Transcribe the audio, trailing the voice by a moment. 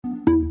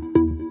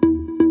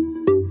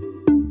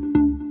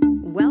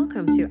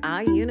to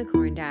Our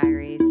Unicorn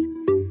Diaries,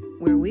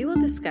 where we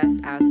will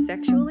discuss our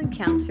sexual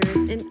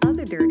encounters and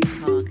other dirty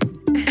talk.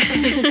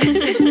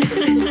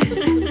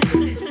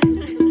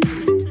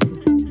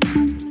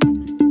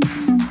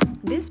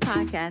 This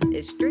podcast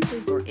is strictly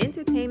for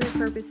entertainment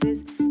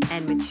purposes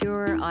and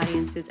mature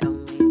audiences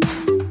only.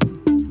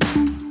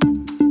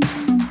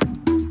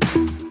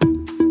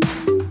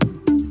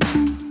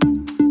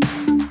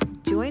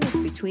 Join us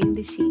between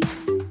the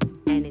sheets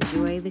and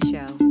enjoy the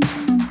show.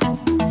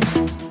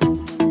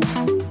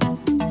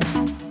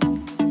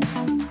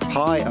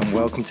 Hi, and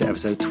welcome to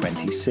episode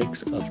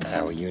 26 of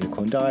Our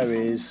Unicorn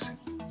Diaries.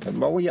 And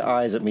roll your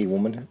eyes at me,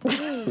 woman.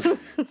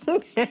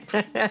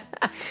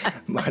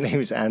 My name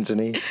is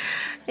Anthony.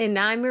 And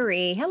I'm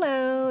Marie.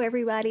 Hello,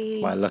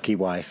 everybody. My lucky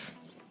wife.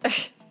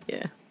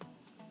 Yeah.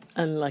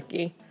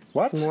 Unlucky.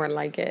 What? It's more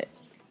like it.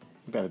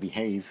 You better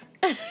behave.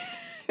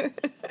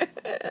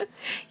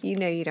 You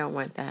know you don't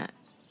want that.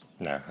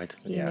 No,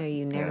 You know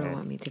you never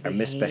want me to behave. A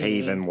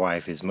misbehaving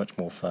wife is much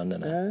more fun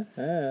than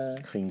a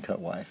clean-cut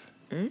wife.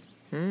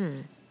 All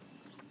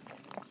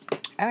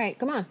right,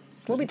 come on.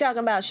 What we talking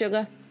about,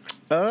 sugar?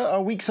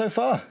 Our week so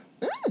far.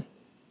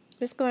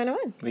 What's going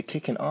on? We're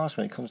kicking ass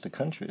when it comes to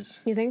countries.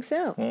 You think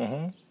so?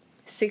 Mm-hmm.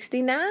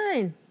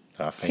 69.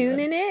 Our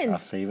Tuning in. Our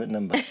favorite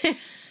number.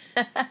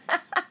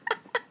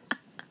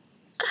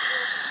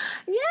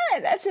 Yeah,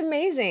 that's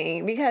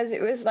amazing because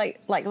it was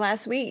like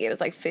last week it was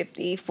like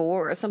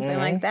 54 or something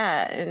like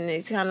that, and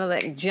it's kind of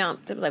like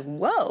jumped. It was like,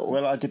 whoa.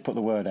 Well, I did put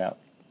the word out.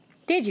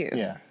 Did you?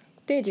 Yeah.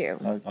 Did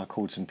you? I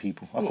called some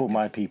people. I called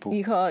my people.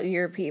 You called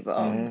your people.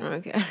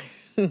 Okay.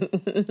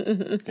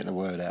 Get the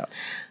word out.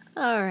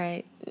 All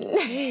right.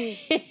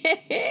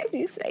 If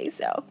you say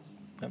so.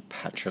 Don't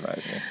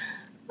patronize me.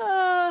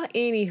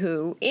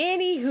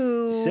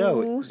 Anywho.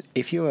 So,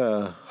 if you're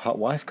a hot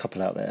wife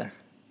couple out there,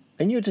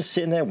 and you're just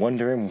sitting there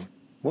wondering,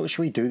 what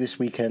should we do this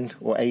weekend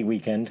or a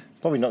weekend?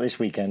 Probably not this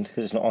weekend,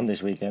 because it's not on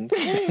this weekend.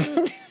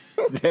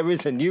 There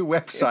is a new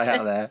website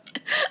out there,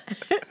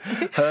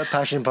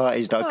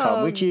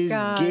 herpassionparties.com, which is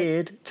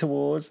geared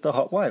towards the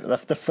hot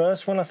wife. The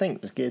first one, I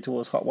think, is geared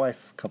towards hot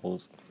wife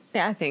couples.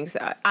 Yeah, I think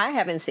so. I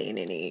haven't seen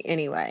any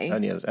anyway.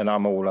 Only others, and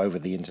I'm all over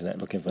the internet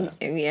looking for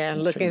Yeah,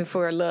 looking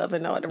for love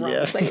in all the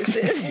wrong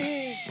places.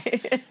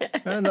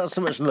 not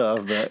so much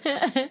love, but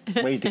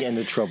ways to get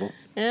into trouble.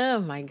 Oh,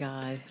 my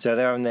God. So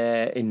they're on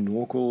their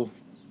inaugural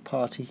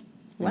party.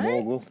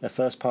 What? Their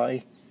first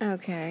party.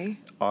 Okay.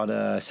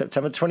 On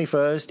September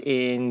 21st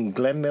in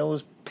Glen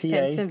Mills, PA.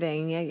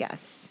 Pennsylvania,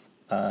 yes.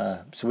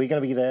 So we're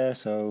going to be there,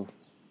 so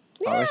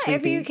Yeah, RSVP.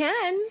 if you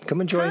can. Come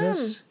and join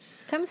us.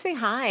 Come say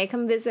hi.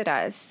 Come visit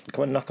us.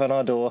 Come and knock on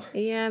our door.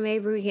 Yeah,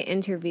 maybe we can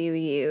interview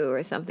you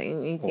or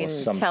something. You can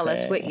tell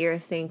us what you're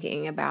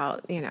thinking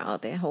about,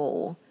 the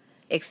whole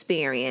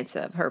experience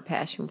of her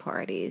passion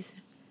parties.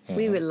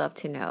 We would love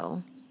to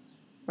know,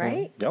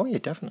 right? Oh, yeah,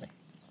 definitely.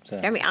 So,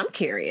 I mean, I'm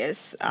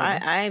curious.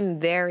 I'm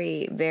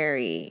very,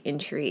 very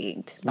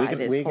intrigued by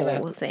this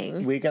whole thing.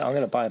 I'm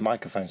going to buy a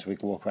microphone so we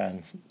can walk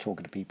around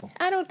talking to people.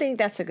 I don't think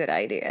that's a good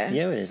idea.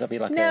 Yeah, it is. That'd be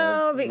like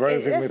no, a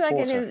roving that's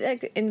reporter.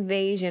 like an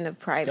invasion of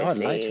privacy. Oh, I'd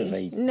like to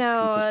invade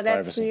No, people's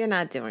privacy. you're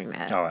not doing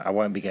that. All right, I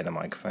won't be getting a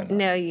microphone.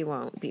 No, you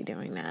won't be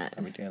doing that.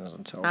 I'll be doing as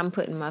I'm told. I'm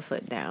putting my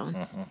foot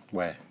down.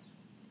 Where?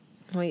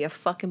 On your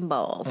fucking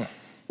balls.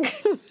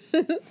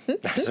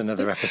 That's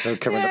another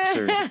episode coming up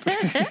soon.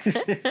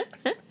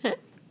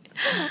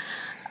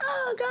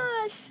 Oh,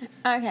 gosh.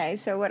 Okay,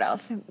 so what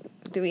else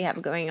do we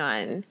have going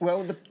on?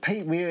 Well,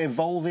 we're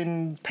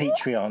evolving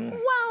Patreon.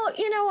 Well,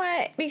 you know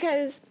what?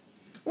 Because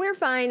we're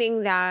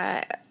finding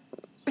that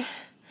everybody's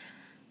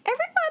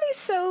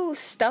so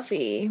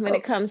stuffy when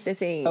it comes to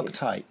things.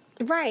 Uptight.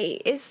 Right.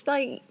 It's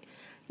like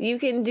you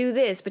can do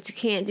this, but you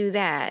can't do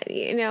that,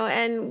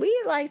 and we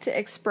like to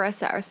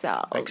express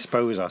ourselves.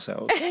 Expose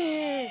ourselves.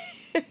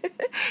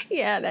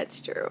 Yeah,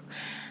 that's true.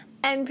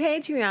 And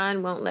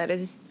Patreon won't let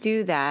us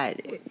do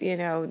that.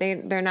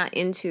 They're not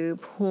into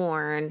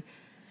porn.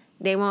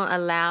 They won't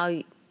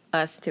allow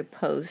us to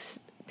post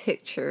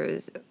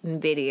pictures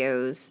and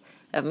videos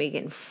of me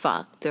getting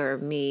fucked or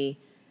me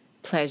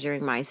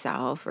pleasuring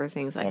myself or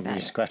things like that.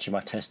 Me scratching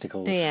my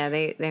testicles. Yeah,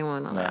 they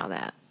won't allow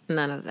that.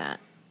 None of that.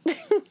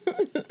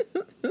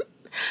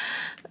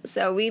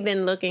 So we've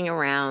been looking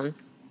around,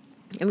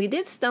 and we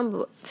did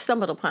stumble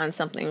upon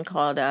something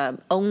called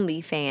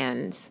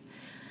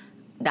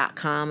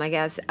OnlyFans.com, I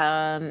guess.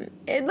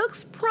 It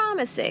looks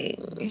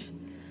promising.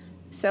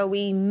 So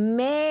we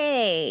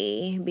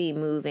may be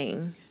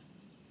moving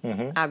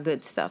our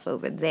good stuff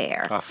over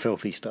there. Our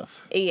filthy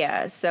stuff.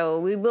 Yeah, so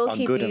we will Our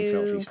keep good and you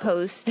filthy stuff.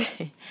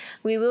 posted.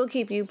 We will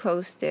keep you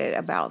posted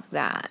about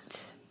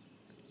that.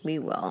 We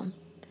will.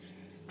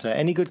 So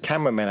any good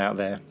cameramen out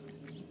there,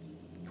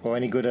 or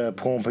any good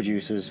porn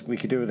producers, we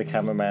could do with a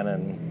cameraman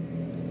and...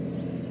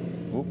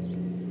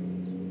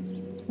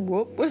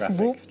 What's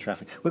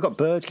Traffic. We've got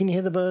birds. Can you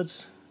hear the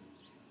birds?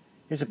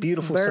 It's a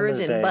beautiful birds summer's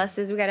and day.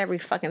 buses. We got every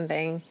fucking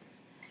thing.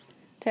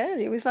 Tell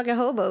you, we fucking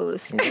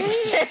hobos.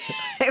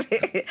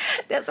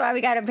 That's why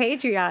we got a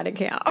Patreon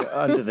account.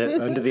 under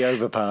the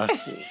overpass.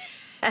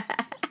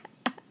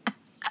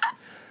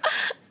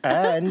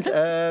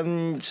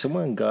 And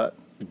someone got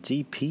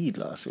DP'd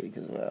last week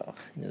as well.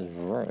 It was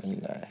very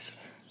nice.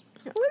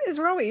 What is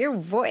wrong with your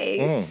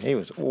voice? It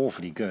was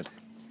awfully good.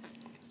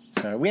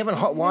 So we haven't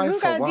hot wife Who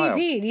for a got while.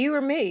 DP'd? You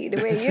or me?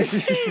 The way you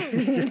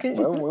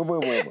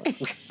Whoa.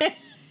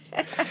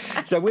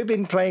 So we've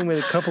been playing with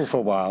a couple for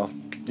a while.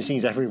 It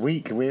seems every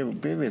week we've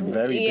been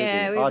very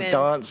busy. Our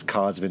dance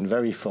cards have been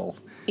very full.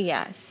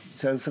 Yes.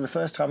 So for the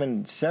first time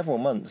in several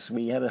months,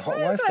 we had a hot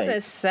wife It date.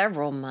 was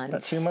several months.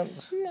 About 2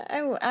 months?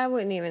 I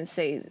wouldn't even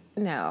say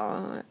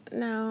no.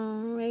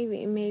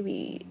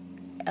 Maybe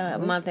a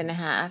month and a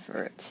half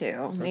or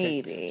two,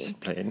 maybe.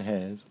 Splitting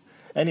hairs.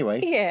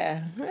 Anyway.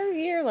 Yeah,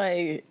 you're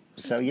like.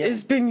 So yeah,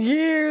 It's been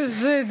years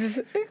since.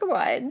 Come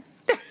on.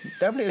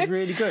 definitely was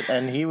really good,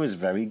 and he was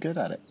very good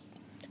at it.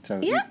 So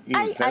Yeah, he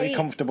was very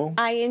comfortable.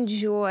 I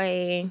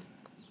enjoy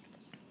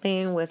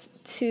being with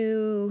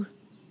two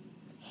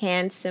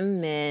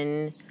handsome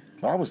men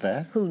I was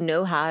there. who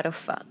know how to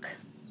fuck.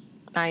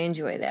 I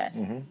enjoy that.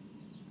 Mm-hmm.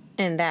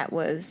 And that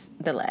was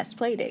the last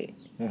play date.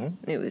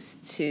 Mm-hmm. It was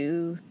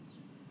two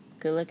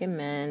good-looking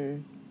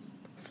men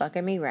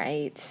fucking me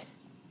right.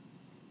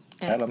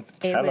 Tell him.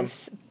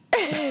 It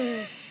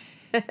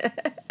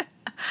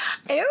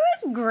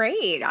was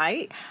great.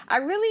 I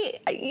really,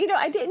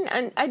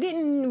 I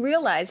didn't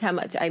realize how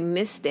much I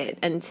missed it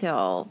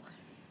until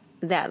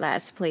that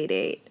last play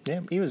date.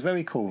 Yeah, he was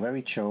very cool,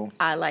 very chill.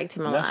 I liked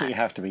him a And lot. that's what you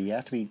have to be. You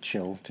have to be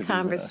chill to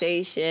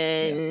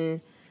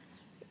Conversation.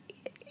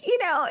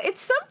 Yeah.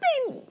 It's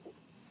something.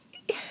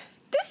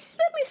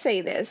 Let me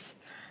say this.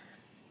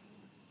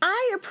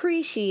 I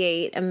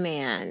appreciate a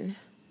man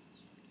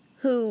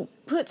who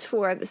puts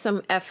forth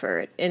some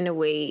effort in the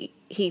way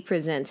he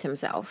presents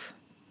himself.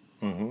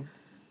 Mm-hmm.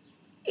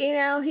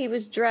 He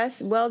was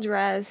well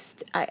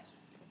dressed. I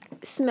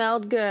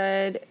smelled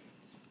good.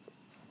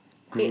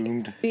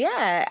 Groomed.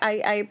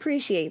 I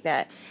appreciate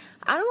that.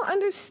 I don't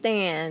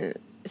understand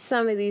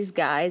some of these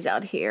guys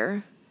out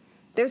here.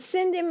 They're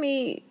sending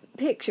me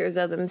pictures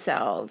of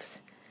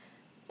themselves.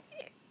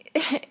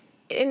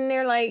 And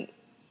they're like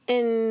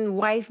in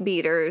wife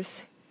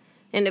beaters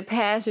in the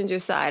passenger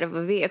side of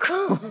a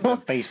vehicle.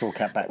 Baseball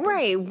cap back.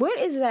 Right. What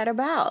is that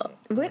about?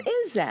 What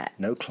is that?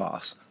 No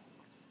class.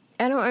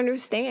 I don't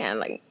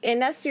understand. Like,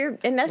 but you're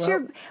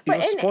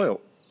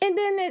spoiled. And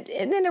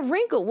then a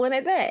wrinkled one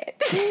at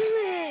that.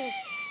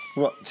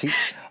 What?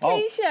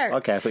 T-shirt.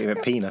 Okay, I thought you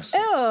meant penis.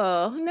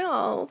 Oh,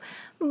 no.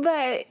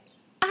 But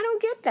I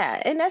don't get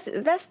that. And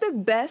that's the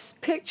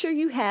best picture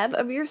you have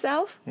of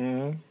yourself?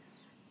 Mm-hmm.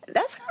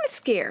 That's kind of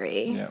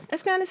scary. Yeah.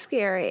 That's kind of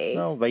scary.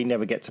 Well, they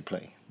never get to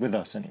play. With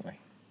us, anyway.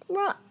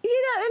 Well,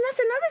 and that's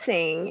another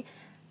thing.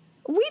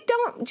 We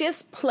don't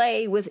just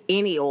play with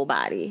any old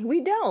body.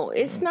 We don't.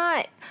 It's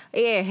not,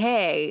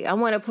 hey, I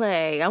want to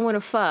play. I want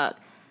to fuck.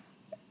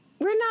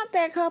 We're not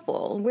that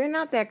couple.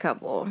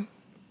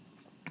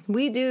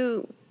 We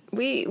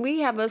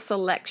have a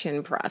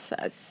selection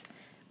process.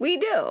 We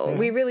do. Mm-hmm.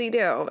 We really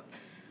do.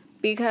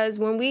 Because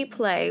when we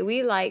play,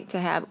 we like to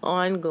have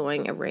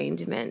ongoing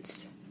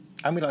arrangements.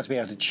 And we like to be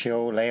able to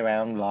chill, lay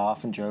around,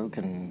 laugh and joke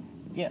and,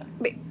 yeah.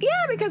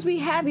 Because we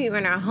have you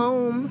in our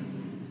home.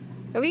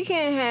 We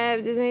can't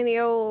have just any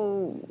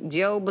old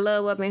Joe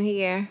Blow up in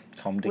here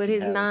with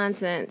his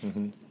nonsense,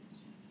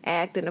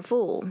 acting a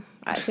fool.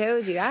 I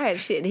told you, I have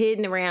shit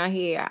hidden around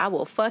here. I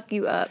will fuck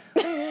you up.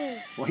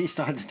 Well, you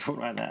started to talk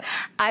like that.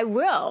 I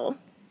will.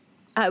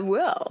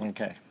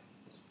 Okay.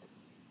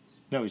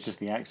 No, it's just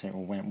the accent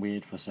went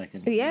weird for a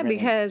second. Yeah,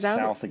 because I'm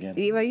South again.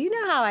 You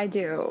know how I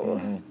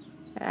do.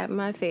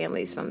 My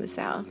family's from the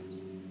South.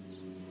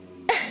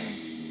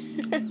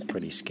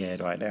 Pretty scared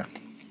right now.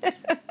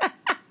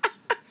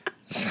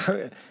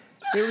 So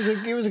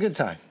it was a good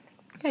time.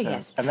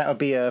 Yes. And that'll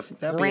be an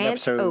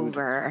episode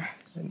over.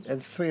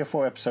 And 3 or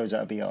 4 episodes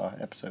that'll be our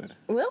episode.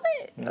 Will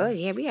it? Oh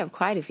yeah, we have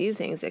quite a few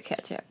things to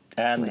catch up.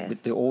 And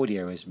with. The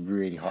audio is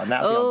really hot. And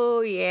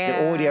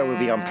yeah. The audio will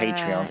be on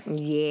Patreon.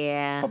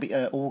 Yeah. Probably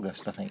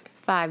August, I think.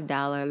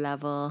 $5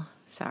 level.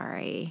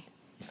 Sorry.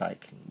 It's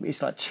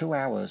like 2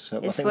 hours. So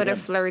it's for the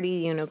flirty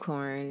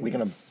unicorns. We're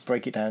gonna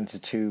break it down to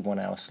 2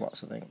 1-hour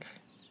slots, I think.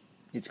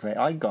 It's great.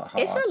 I got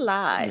hard. It's a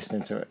lot.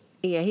 Listening to it.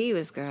 Yeah, he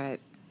was good.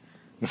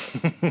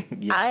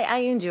 Yeah. I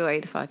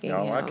enjoyed fucking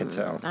him. I can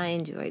tell. I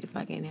enjoyed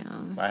fucking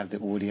him. I have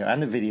the audio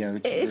and the video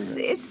too.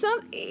 It's some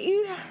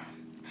see,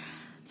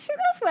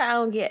 that's what I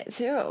don't get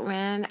too,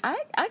 man. I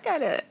have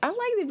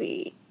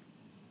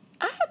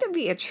to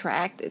be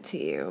attracted to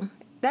you.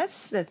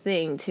 That's the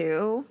thing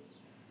too.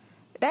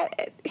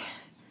 That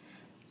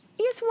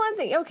it's one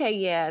thing. Okay,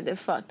 yeah,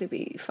 to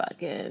be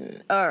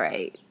fucking. All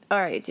right,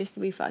 just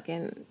to be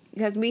fucking,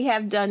 because we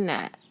have done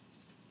that.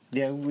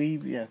 Yeah,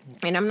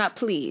 And I'm not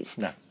pleased.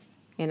 No.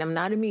 And I'm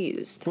not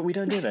amused. But we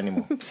don't do it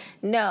anymore.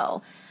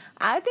 No.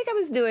 I think I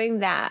was doing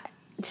that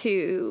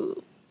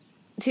to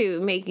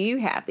make you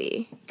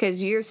happy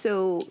because you're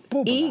so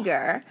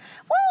eager.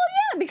 Well,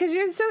 yeah, because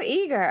you're so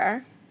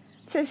eager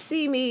to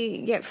see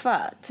me get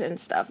fucked and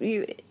stuff.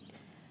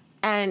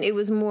 And it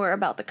was more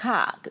about the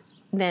cock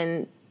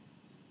than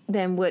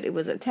what it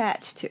was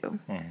attached to.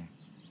 Mm.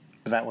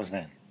 But that was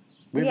then.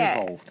 We've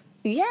Yeah. evolved.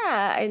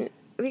 Yeah, and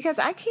because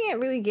I can't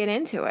really get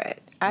into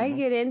it. I Mm-hmm.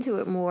 get into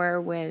it more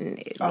when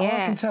Oh, I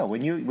yeah, can tell.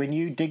 When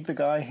you dig the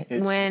guy,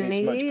 it's when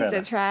much he's better.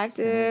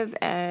 attractive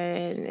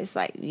and it's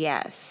like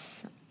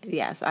yes,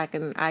 I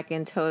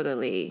can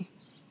totally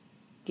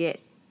get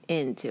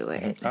into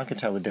it. I can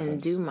tell the difference.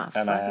 And do my I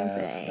fucking have-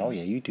 thing. Oh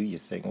yeah, you do your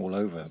thing all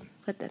over him.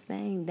 Put the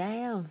thing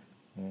down.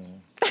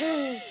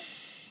 I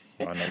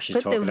know what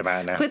she's talking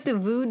about now. Put the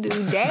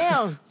voodoo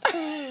down.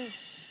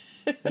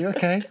 You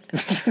okay?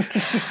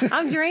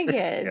 I'm drinking.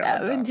 Yeah,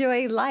 I'm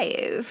enjoying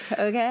life.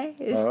 Okay,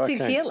 it's Oh, okay.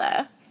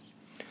 tequila.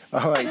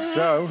 All right,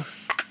 so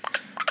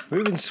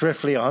moving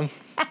swiftly on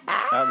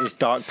out this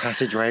dark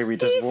passageway we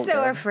just He's walked so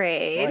down.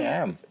 afraid. I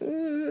am.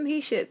 He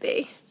should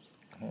be.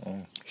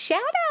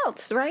 Shout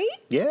outs, right?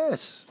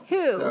 Yes.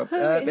 Who? So, Who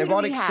do we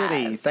Erotic have?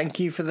 City, thank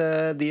you for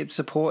the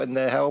support and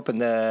the help and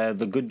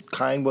the good,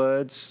 kind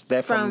words.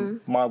 They're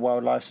from My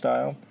Wild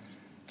Lifestyle.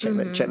 Check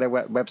their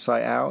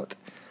website out.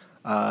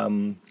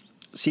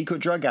 Secret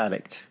Drug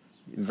Addict,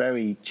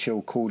 very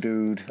chill, cool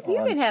dude. You've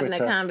on been having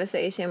Twitter. a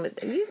conversation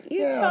with you.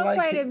 You Yeah, I talk like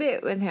quite it. a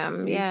bit with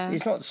him. Yeah.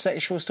 It's not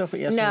sexual stuff, but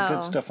he has some No.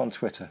 good stuff on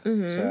Twitter.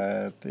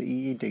 So, but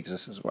he digs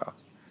us as well.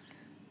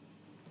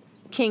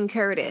 King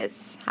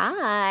Curtis.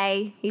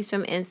 Hi. He's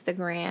from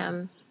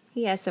Instagram.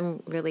 He has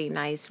some really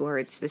nice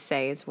words to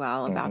say as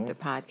well about the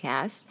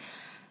podcast.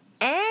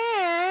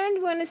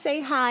 And want to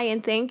say hi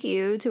and thank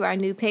you to our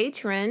new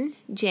patron,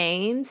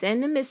 James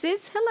and the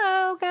missus.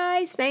 Hello,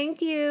 guys.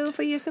 Thank you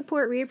for your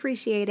support. We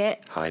appreciate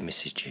it. Hi,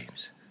 Mrs.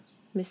 James.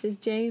 Mrs.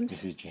 James.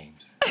 Mrs.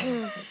 James.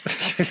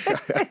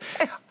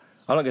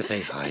 I'm not going to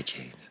say hi,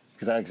 James,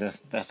 because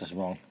that's just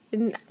wrong.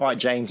 All right,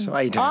 James, how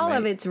you doing, All mate?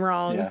 of it's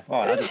wrong. Yeah. All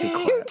right, I'll just be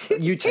quiet.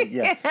 You take,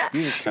 yeah.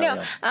 You just carry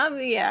No,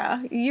 on.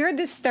 yeah. You're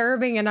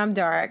disturbing and I'm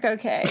dark.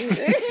 Okay.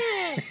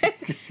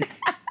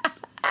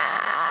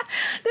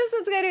 This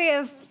is going to be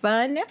a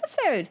fun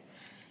episode.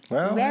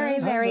 Well, very, yeah,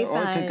 very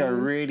or it could go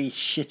fun. really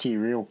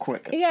shitty real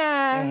quick.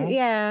 Yeah,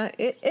 yeah.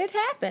 It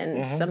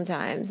happens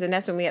sometimes, and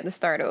that's when we have to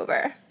start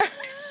over.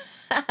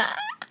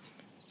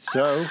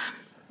 So,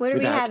 What are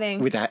we having?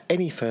 without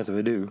any further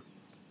ado,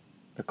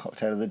 the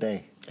cocktail of the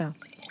day. Oh.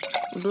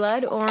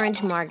 Blood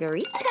orange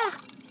margarita.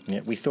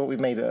 Yeah, we thought we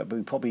made it up, but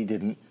we probably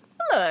didn't.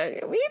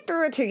 Look, we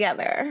threw it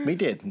together. We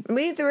did.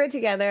 We threw it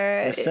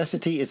together.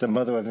 Necessity is the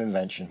mother of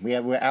invention.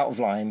 We're out of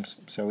limes,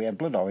 so we had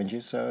blood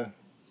oranges, so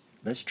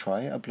let's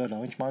try a blood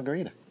orange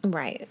margarita.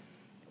 Right.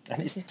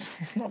 And it's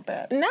not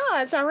bad. No,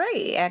 it's all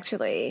right,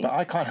 actually. But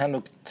I can't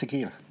handle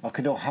tequila. I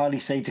could hardly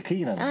say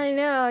tequila. I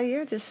know,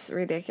 you're just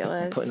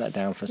ridiculous. I'm putting that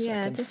down for a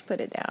Yeah, second. just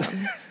put it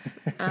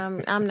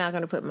down. I'm not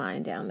going to put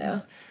mine down,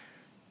 though.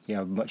 You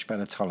have much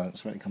better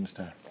tolerance when it comes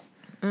to...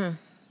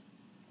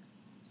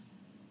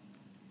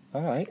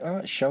 All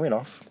right, showing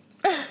off.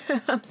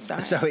 I'm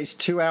sorry. So it's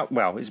 2 ounces.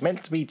 Well, it's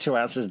meant to be 2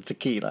 ounces of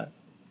tequila,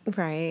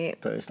 Right.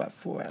 but it's like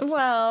 4 ounces.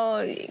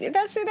 Well,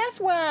 that's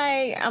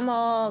why I'm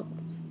all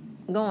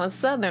going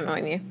southern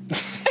on you.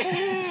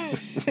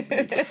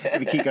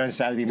 We keep going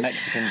south to be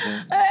Mexicans.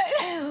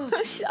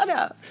 Shut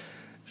up.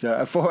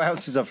 So 4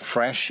 ounces of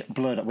fresh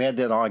blood. We had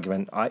that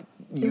argument.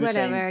 You were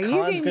Whatever. saying You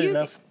calm's can- good you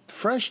enough.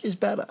 Fresh is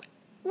better.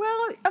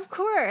 Well, of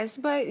course,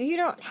 but you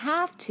don't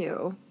have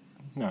to.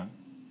 No.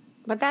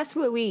 But that's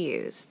what we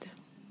used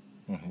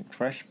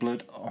Fresh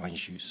blood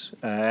orange juice.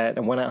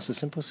 And 1 ounce of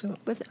simple syrup.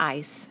 with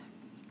ice.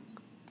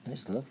 And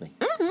it's lovely.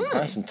 It's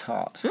nice and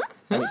tart.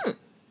 And it's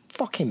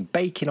fucking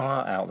baking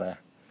hot out there.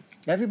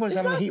 Everybody's It's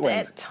having a not heat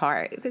wave. that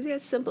tart because you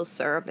have simple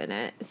syrup in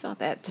it. It's not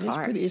that It's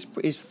tart. pretty.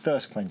 It's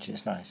thirst quenching.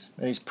 It's nice.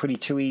 And it's pretty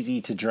too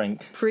easy to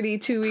drink. Pretty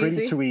too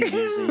Pretty easy. too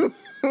easy.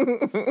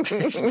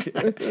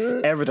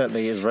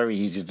 Evidently, it's very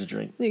easy to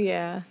drink.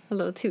 Yeah, a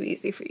little too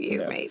easy for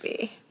you, Yeah.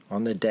 maybe.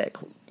 On the deck,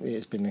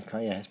 it's been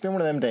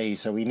one of them days,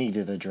 so we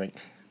needed a drink.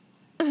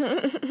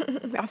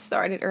 I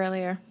started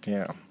earlier.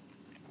 Yeah.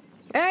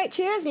 All right,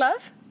 cheers,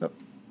 love. Oh.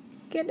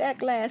 Get that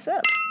glass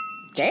up.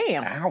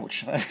 Damn.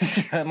 Ouch!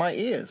 My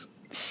ears.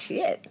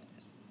 Shit.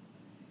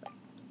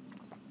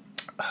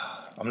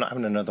 I'm not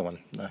having another one.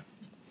 No.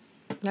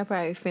 I'll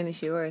probably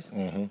finish yours.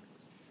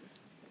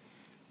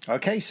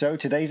 Okay, so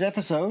today's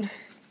episode.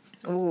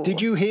 Ooh.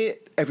 Did you hear,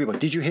 everyone?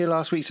 Did you hear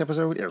last week's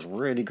episode? It was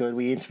really good.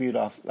 We interviewed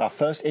our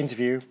first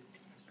interview.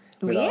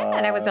 With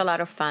that was a lot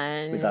of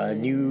fun. with our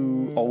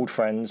new old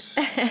friends.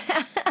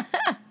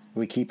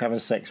 We keep having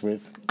sex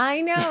with.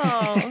 I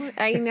know.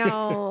 I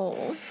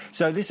know.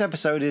 So this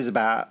episode is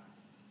about.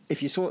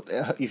 If you saw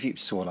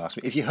last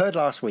week, if you heard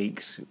last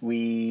week's,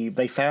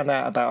 they found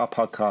out about our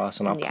podcast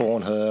and our Yes.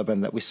 Pornhub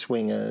and that we're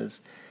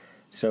swingers.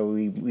 So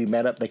we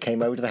met up. They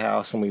came over to the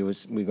house and we were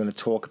going to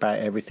talk about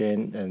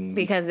everything. And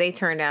Because they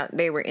turned out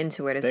they were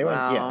into it as they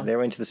well. they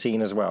were into the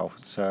scene as well.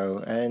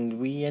 So and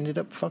we ended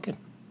up fucking.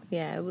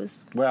 Yeah, it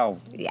was.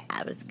 Well, Yeah,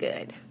 it was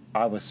good.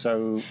 I was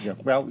so.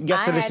 Well, you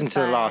have to I listen had to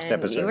the last fun.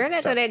 episode. We're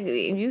not so. gonna.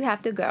 You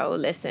have to go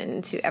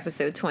listen to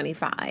episode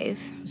 25.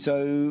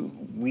 So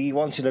we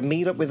wanted to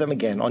meet up with them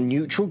again on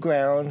neutral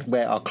ground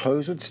where our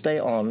clothes would stay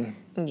on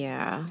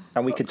Yeah.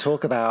 and we could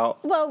talk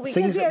about Well,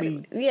 things that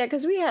we.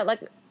 because we had like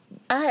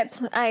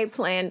I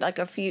planned like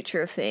a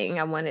future thing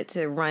I wanted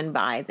to run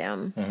by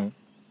them. Mm-hmm.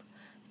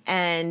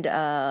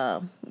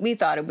 And we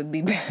thought it would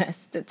be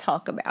best to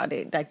talk about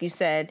it, like you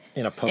said,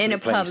 In a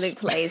public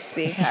place,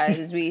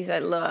 because we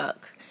said,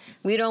 look,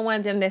 we don't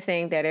want them to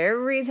think that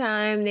every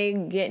time they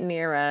get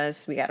near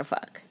us, we gotta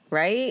fuck,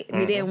 right?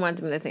 We didn't want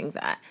them to think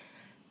that.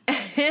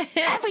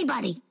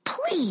 Everybody,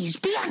 please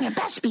be on your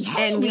best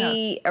behavior. And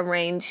we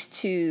arranged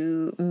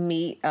to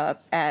meet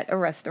up at a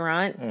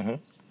restaurant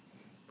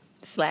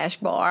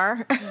 /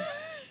 bar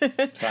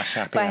Slash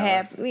happy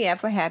hour.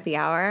 for happy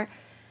hour.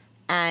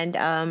 And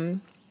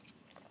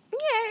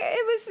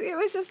it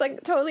was just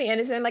like totally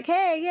innocent. Like,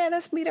 hey, yeah,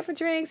 let's meet up for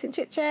drinks and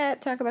chit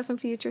chat, talk about some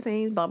future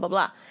things, blah blah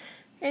blah.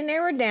 And they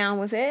were down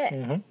with it.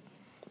 Mm-hmm.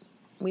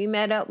 We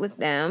met up with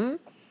them,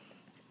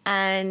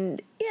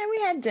 and yeah, we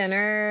had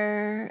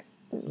dinner.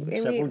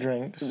 Several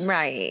drinks.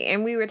 Right,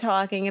 and we were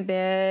talking a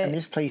bit. And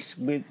this place,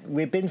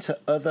 we've been to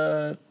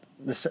other.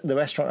 The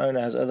restaurant owner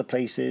has other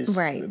places.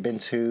 Right. We've been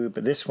to,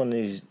 but this one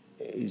is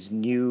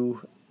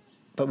new.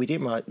 But we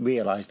didn't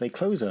realize they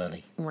close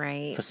early.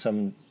 Right. For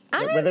some.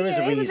 I Well, there is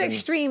a It was reason.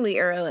 extremely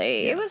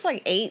early. Yeah. It was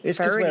like 8:30. It's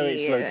because where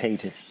it's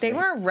located. They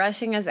weren't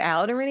rushing us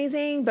out or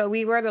anything, but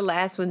we were the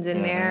last ones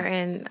in there,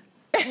 and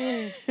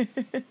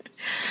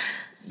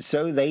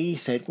So they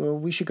said, well,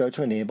 we should go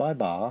to a nearby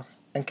bar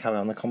and carry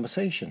on the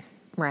conversation.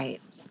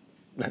 right.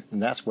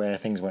 And that's where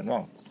things went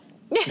wrong.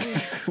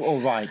 All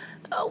right.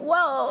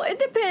 Well, it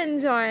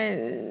depends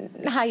on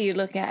how you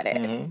look at it.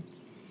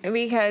 Mm-hmm.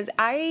 Because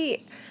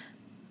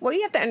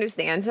you have to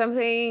understand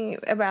something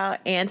about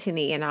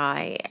Anthony and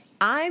I.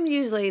 I'm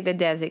usually the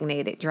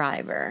designated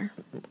driver,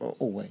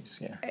 Always,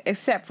 yeah.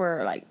 except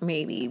for like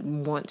maybe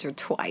once or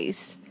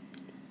twice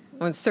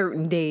on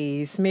certain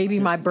days, maybe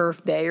my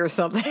birthday or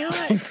something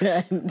like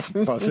that.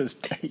 Mother's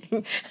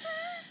Day.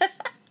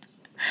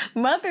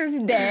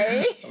 Mother's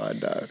Day. I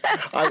know.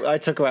 I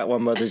took her out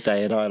one Mother's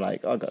Day and I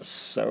got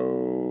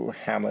so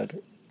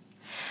hammered.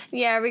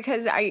 Yeah,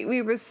 because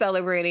we were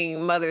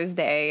celebrating Mother's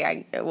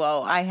Day.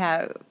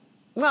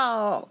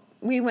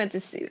 We went to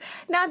see,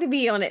 not to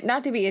be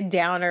a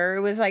downer.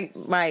 It was like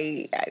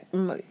my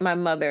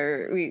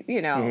mother,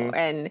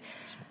 and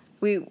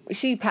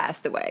she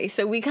passed away.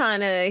 So we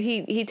kind of,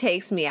 he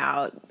takes me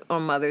out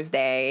on Mother's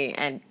Day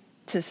and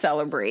to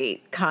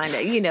celebrate, kind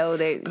of,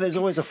 But there's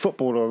always a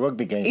football or a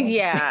rugby game on.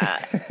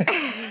 Yeah.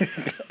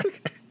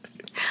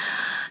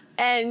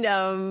 And,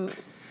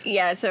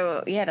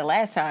 so, the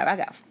last time I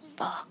got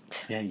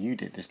fucked. Yeah, you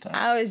did this time.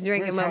 I was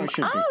drinking That's how it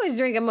should be. I was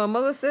drinking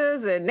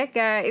mimosas, and that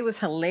guy, it was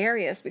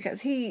hilarious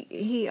because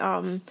he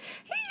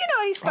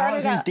started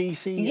was in out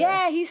DC,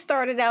 Yeah, he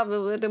started out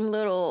with them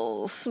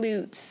little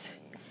flutes.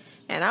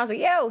 And I was like,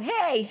 yo,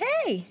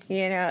 hey,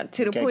 to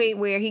the Okay. point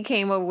where he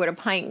came over with a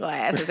pint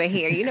glass and said,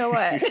 here, you know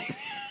what?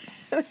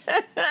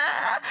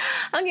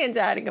 I'm getting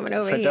tired of coming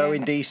over Fado here.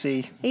 in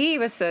DC. He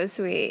was so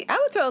sweet. I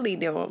would totally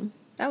do him.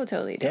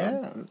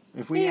 Yeah.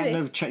 If we hadn't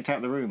have checked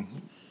out the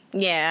room.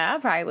 Yeah, I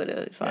probably would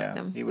have fucked Yeah,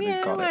 him. he would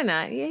have got why it.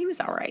 not? Yeah, he was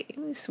all right. He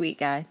was a sweet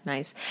guy.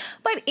 Nice.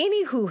 But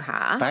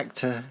anywho-ha. Back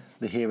to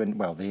the here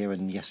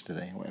and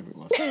yesterday, whatever it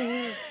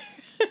was.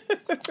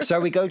 So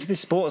we go to this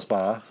sports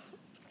bar,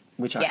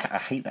 which Yes. I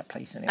hate that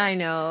place anyway. I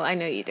know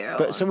you do.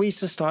 But so we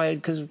just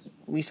started, because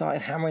we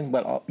started hammering,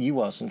 well, you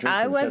wasn't drinking.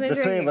 I wasn't so the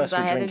three drinking of us because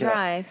I were had to drinking it.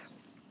 drive.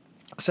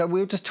 So we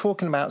were just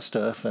talking about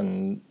stuff,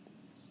 and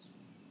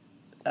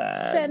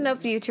Setting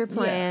up future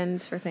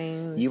plans for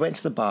things. you went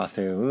to the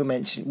bathroom.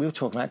 We were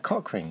talking about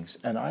cock rings,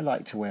 and I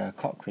like to wear a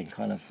cock ring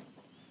kind of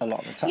a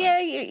lot of the time. Yeah,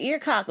 your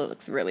cock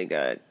looks really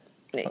good.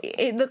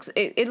 It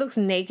looks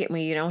naked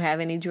when you don't have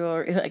any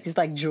jewelry. Like it's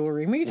like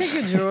jewelry. When you take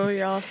your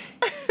jewelry off.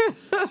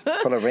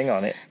 Put a ring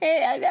on it.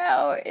 Yeah, I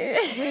know.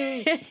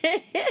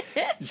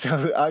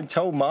 So I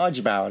told Marge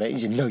about it, and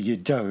she said, "No, you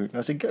don't." I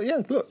said,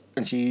 "Yeah, look."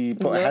 And she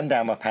put her hand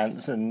down my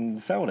pants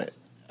and felt it,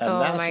 and Oh,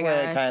 that's my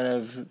where gosh. it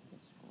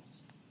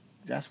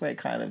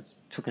kind of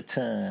took a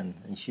turn.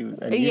 And you,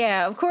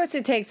 Yeah, of course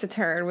it takes a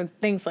turn when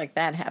things like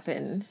that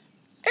happen.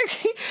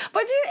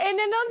 But and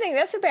another thing,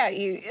 that's about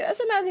you. That's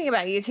another thing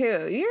about you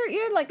too.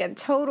 You're like a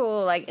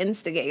total like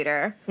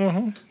instigator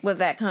with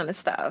that kind of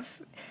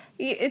stuff.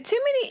 Too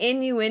many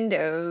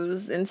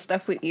innuendos and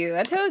stuff with you.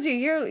 I told you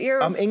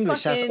you're. I'm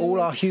English. That's all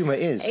our humor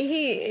is.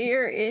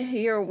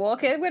 You're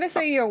walking. What I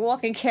say? You're a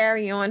walking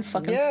carry on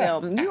fucking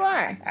film. You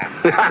are.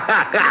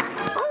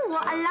 Oh,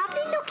 what a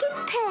lovely looking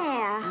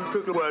pair.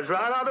 Took the words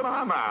right out of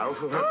my mouth.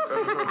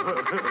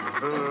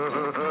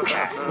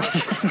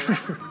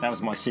 That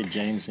was my Sid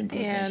James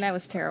impersonation. Yeah, that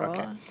was terrible.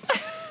 Okay.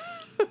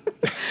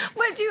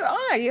 But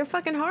you're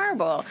fucking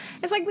horrible.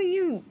 It's like when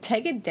you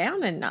take it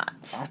down a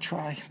notch. I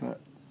try, but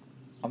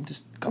I'm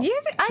just. I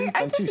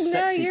I'm too just know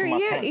sexy for my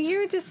pants.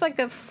 you're just like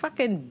a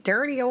fucking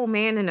dirty old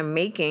man in the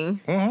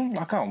making.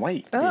 I can't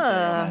wait. to be a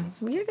better man.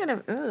 You're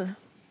gonna.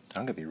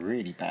 I'm gonna be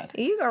really bad.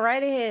 You go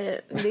right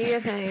ahead, do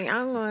your thing.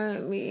 I'm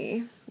gonna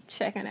be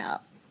checking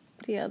out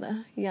the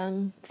other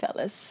young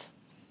fellas.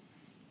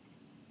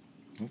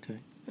 Okay.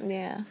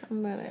 Yeah,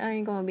 I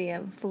ain't gonna be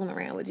fooling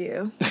around with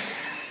you.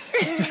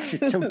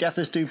 Till death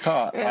us do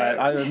part.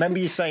 I remember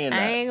you saying I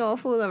that. ain't gonna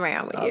fool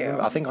around with you.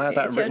 I think I have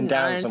that It's your written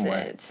down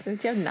somewhere. nonsense.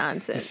 It's your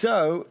nonsense.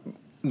 So,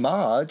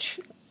 Marge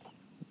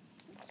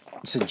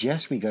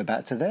suggests we go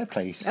back to their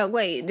place. Oh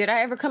wait, did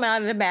I ever come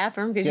out of the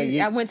bathroom? Because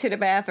Yeah, I went to the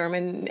bathroom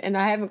and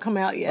I haven't come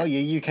out yet. Oh, yeah,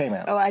 you came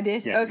out. Oh, I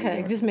did? Yeah, Okay,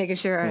 you were. just making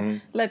sure.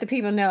 Let the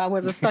people know I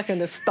wasn't stuck in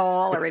the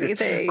stall or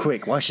anything.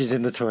 Quick, while she's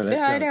in the toilet.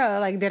 Yeah, I go. know.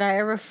 Like, did I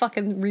ever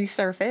fucking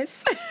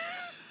resurface?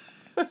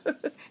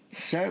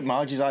 So,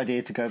 Marge's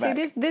idea to go See,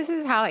 back. this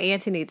is how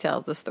Anthony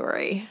tells the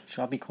story.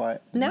 Shall I be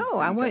quiet? No,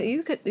 I want go.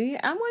 you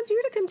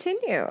to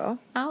continue.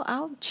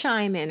 I'll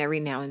chime in every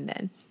now and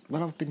then.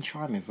 Well, I've been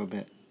chiming for a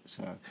bit.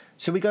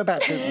 So we go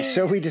back to.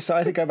 So we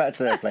decide to go back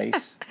to their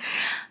place.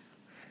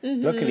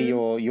 Luckily,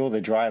 you're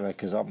the driver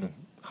because I'm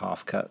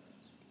half cut.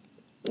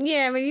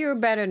 Yeah, but you were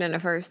better than the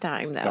first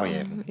time, though. Oh,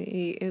 yeah.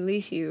 At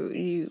least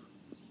you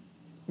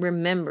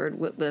remembered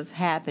what was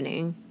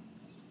happening.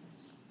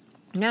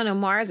 No,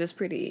 Mars was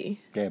pretty.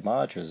 Yeah,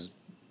 Marge was.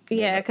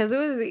 Yeah, because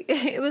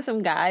it was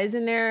some guys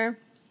in there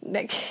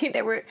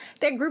that were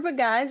that group of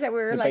guys that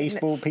were The like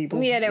baseball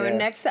people? Yeah, they were Yeah.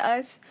 next to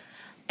us,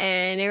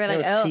 and they were like,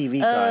 were "Oh,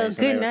 TV guys, and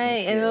good they were-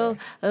 night, and yeah.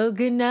 oh,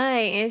 good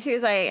night," and she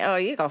was like, "Oh,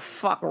 you go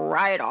fuck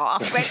right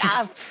off." Like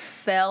I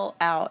fell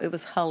out. It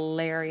was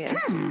hilarious.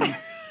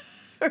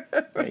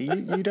 Yeah,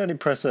 you don't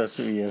impress us,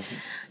 do you?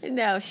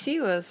 No, she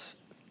was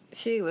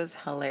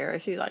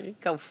hilarious. She was like,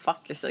 "Go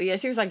fuck yourself." Yeah,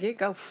 she was like, "You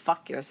go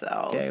fuck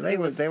yourself." Yeah, they It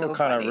were was kinda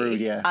funny. rude,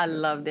 yeah. I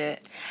loved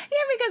it. Yeah,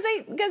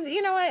 because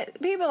you know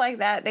what, people like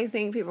that, they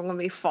think people are gonna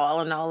be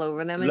falling all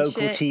over them and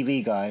Local shit.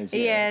 TV guys.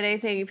 Yeah, they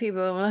think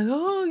people are like,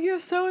 "Oh, you're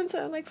so and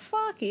so." Like,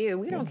 fuck you.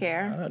 We don't I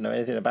care. don't know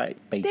anything about Do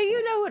baseball.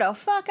 you know who the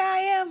fuck I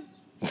am?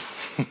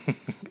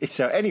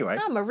 So anyway,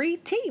 I'm Marie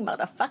T,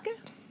 motherfucker.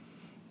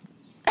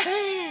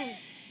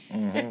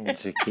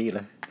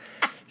 tequila.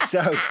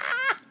 So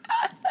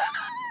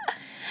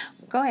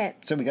Go ahead.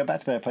 we go back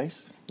to their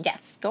place.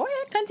 Yes, go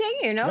ahead.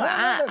 Continue. No,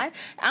 No.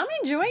 I'm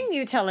enjoying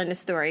you telling the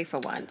story for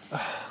once.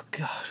 Oh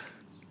God.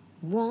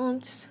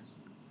 Once,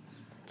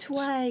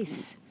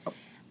 twice,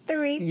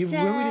 3 You're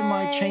times. ruining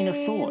my chain of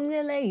thought.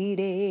 The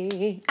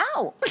lady.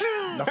 Ow!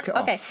 Knock it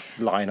Okay. off,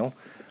 Lionel.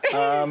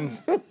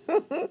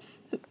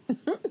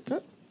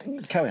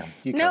 Carry on.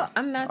 You No, carry on.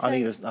 I'm not I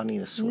saying-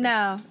 need a sword.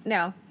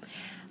 No.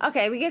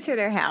 Okay, we get to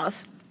their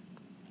house,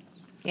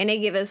 and they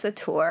give us a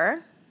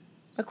tour,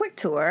 a quick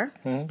tour.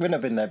 We've never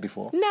been there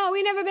before. No,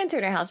 we never been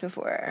to their house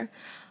before.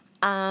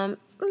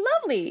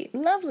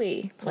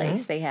 Lovely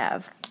place they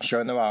have.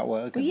 Showing their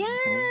artwork. and-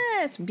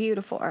 Yes,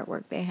 beautiful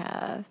artwork they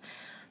have.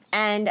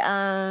 And,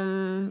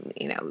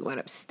 we went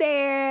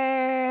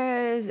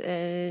upstairs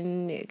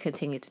and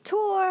continued the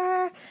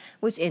tour,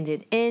 which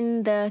ended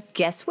in the,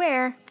 guess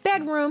where?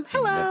 Bedroom.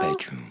 Hello. The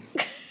bedroom.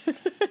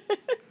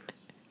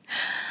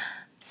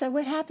 So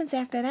what happens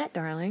after that,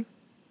 darling?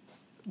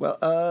 Well,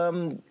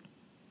 I'm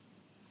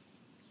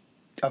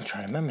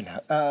trying to remember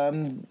now.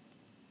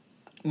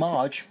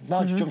 Marge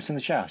jumps in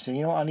the shower. So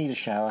you know what? I need a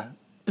shower.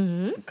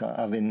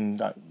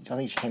 Mm-hmm. I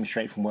think she came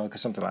straight from work or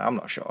something like that. I'm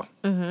not sure.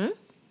 Mm-hmm.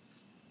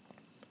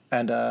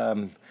 And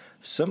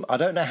I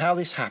don't know how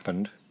this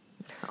happened,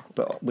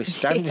 but we're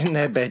standing in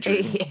their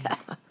bedroom, Yeah.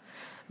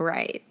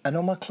 Right. and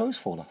all my clothes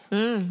fall off.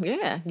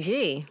 Yeah.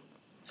 Gee.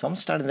 So I'm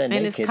standing there And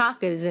naked. his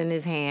cock is in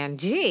his hand.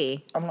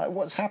 Gee. I'm like,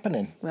 what's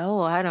happening?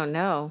 Oh, I don't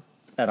know.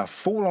 And I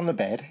fall on the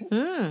bed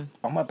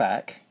on my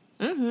back,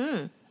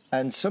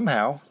 and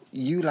somehow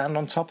you land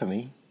on top of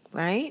me,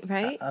 Right.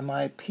 and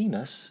my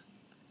penis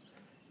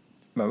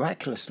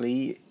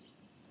miraculously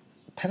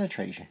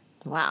penetrates you.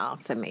 Wow,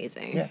 it's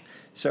amazing. Yeah.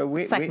 So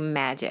It's like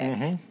magic.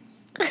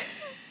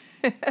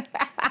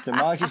 So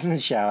Marge is in the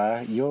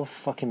shower. You're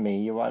fucking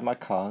me. You're riding my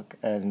cock,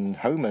 and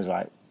Homer's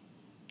like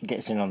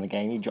gets in on the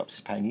game. He drops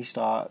his pen. You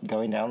start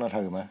going down on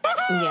Homer.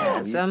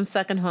 Yeah, so I'm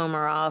sucking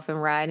Homer off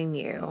and riding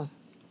you.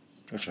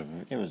 Which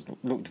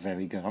looked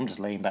very good. I'm just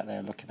laying back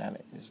there looking at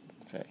it. It's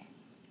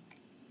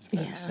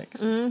very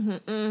sexy.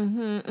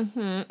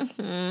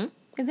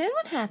 And then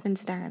what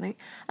happens, darling?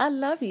 I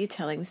love you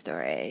telling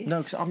stories.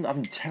 No, because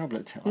I'm terrible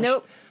at telling.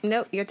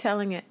 Nope, you're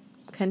telling it.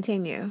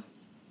 Continue.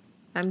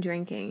 I'm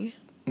drinking.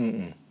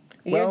 You're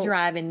Well-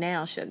 driving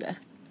now, sugar.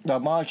 No,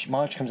 Marge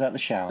comes out the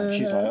shower and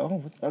she's like,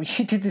 oh,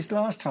 she did this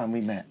last time we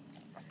met.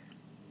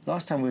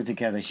 Last time we were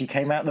together, she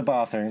came out the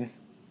bathroom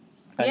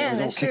and Yeah, it was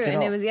all that's true. kicking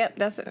And off. it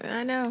was,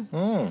 I know.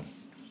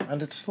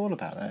 And I just thought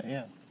about that,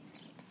 yeah.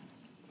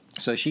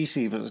 So she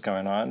sees what's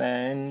going on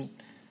and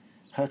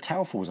her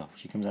towel falls off.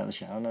 She comes out of the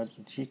shower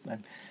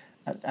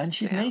and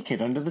she's naked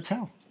under the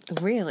towel.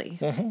 Really?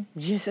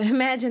 Just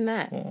imagine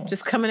that.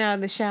 Just coming out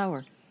of the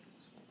shower.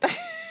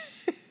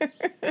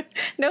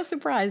 No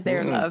surprise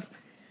there, love.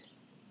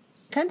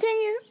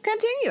 Continue.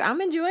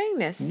 I'm enjoying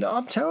this. No,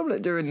 I'm terrible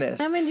at doing this.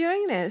 I'm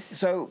enjoying this.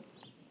 So,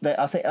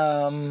 I think,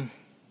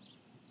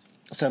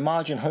 so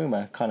Marge and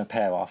Homer kind of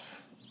pair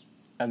off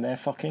and they're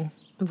fucking.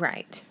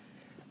 Right.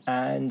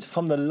 And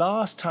from the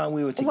last time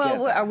we were together.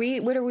 Well, what are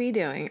we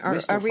doing? We're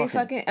still Are we fucking.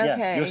 fucking? Yeah,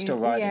 Okay. you're still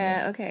riding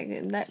Yeah. it. Okay.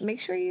 Good. Make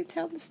sure you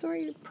tell the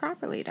story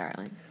properly,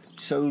 darling.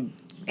 So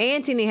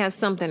Anthony has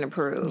something to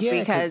prove. Yeah,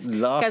 because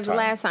 'cause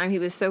last time he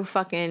was so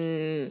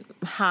fucking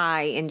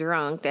high and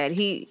drunk that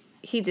he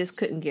just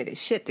couldn't get his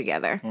shit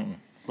together.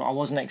 but I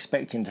wasn't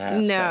expecting to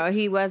have No, sex.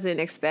 he wasn't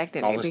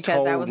expecting I it was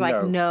because I told was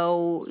like,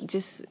 no. no,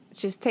 just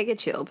take a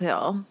chill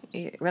pill,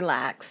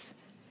 relax.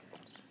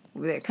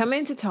 They're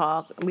coming to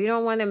talk. We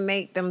don't want to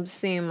make them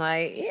seem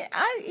like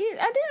I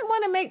didn't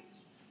want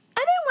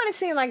to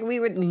seem like we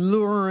were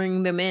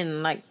luring them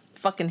in like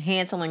fucking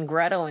Hansel and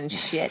Gretel and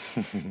shit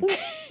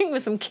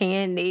with some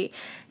candy.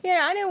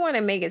 I didn't want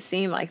to make it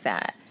seem like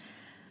that,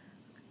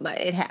 but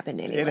it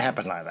happened anyway. It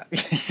happened like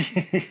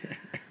that.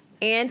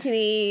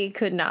 Anthony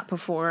could not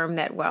perform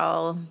that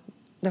well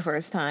the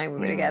first time we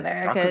were together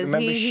I couldn't because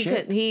remember he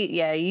shit. could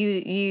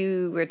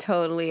you were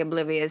totally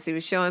oblivious. He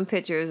was showing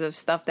pictures of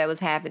stuff that was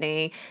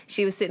happening.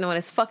 She was sitting on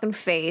his fucking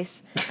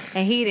face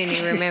and he didn't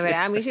even remember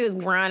that. I mean, she was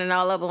grinding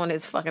all up on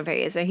his fucking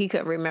face and he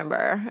couldn't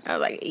remember. I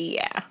was like,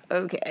 yeah,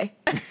 okay.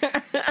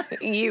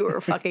 You were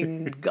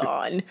fucking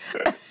gone.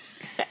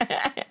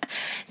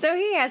 So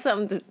he had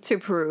something to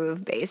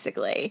prove,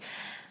 basically.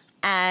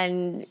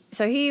 And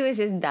so he was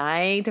just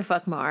dying to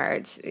fuck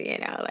Marge,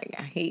 like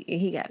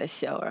he got to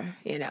show her,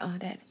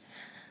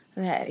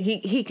 that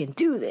he can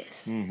do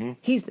this. Mm-hmm.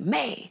 He's the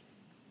man.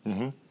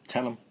 Mm-hmm.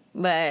 Tell him.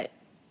 But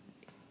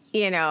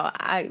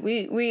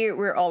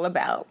we're all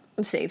about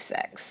safe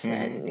sex,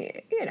 and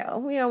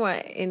we don't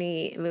want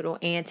any little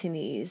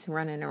Antonys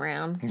running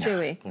around, do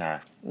we? No.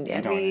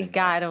 Yeah,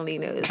 God only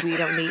knows we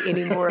don't need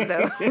any more of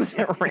those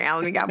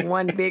around. We got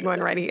one big one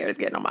right here that's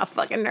getting on my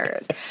fucking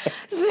nerves.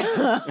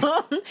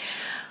 So,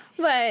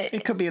 but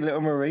It could be a little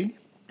Marie.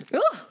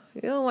 ooh,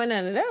 you don't want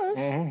none of those.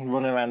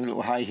 Running around in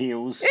little high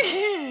heels,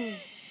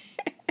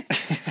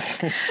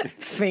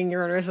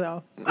 Fingering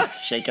herself.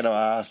 shaking her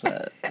ass.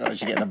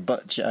 She's getting a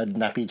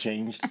nappy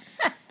changed.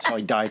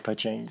 Sorry, diaper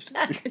changed.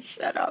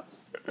 Shut up.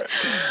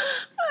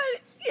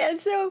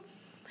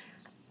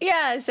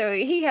 So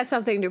he has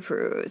something to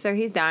prove. So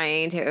he's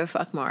dying to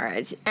fuck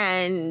Marge.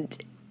 And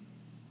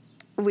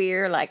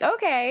we're like,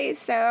 okay,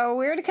 so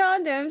where are the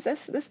condoms?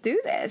 Let's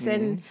do this.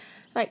 And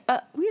like,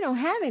 we don't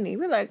have any.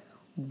 We're like,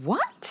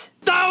 what?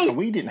 So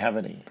we didn't have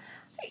any.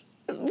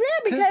 Yeah,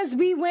 because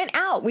we went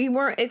out. We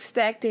weren't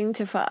expecting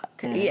to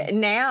fuck. Yeah,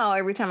 now,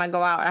 every time I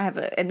go out, I have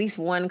at least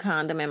one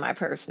condom in my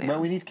purse now. Well,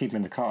 we need to keep them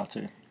in the car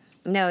too.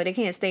 No, they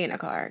can't stay in the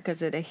car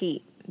because of the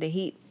heat. The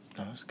heat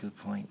Oh, that's a good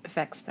point.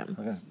 affects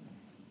them.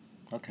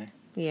 Okay.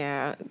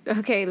 Yeah.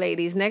 Okay,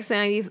 ladies. Next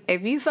time,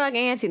 if you fuck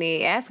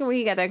Anthony, ask him where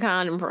he got that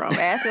condom from.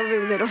 Ask him if it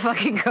was in the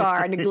fucking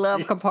car in the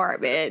glove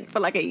compartment for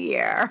like a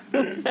year.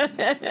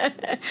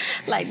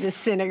 Like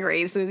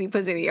disintegrate as soon as he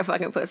puts it in your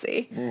fucking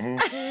pussy.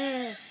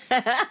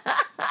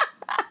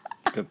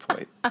 Good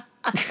point.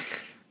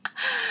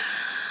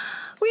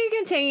 We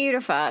continue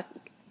to fuck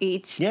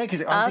each Yeah,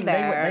 because I think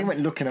other. they went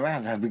looking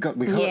around. We got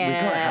to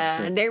have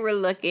sex. They were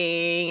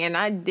looking, and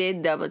I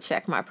did double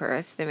check my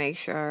purse to make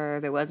sure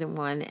there wasn't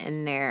one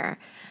in there,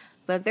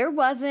 but there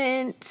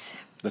wasn't.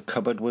 The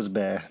cupboard was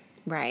bare.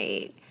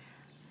 Right,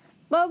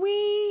 but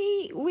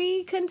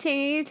we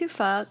continued to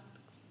fuck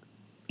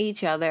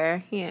each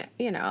other. Yeah,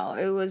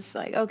 it was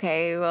like,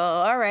 okay,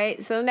 well, all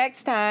right. So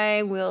next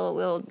time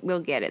we'll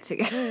get it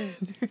together.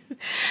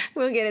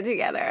 We'll get it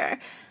together.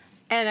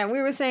 And we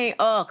were saying,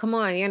 oh, come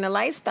on, you're in a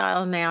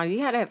lifestyle now. You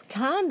got to have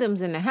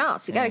condoms in the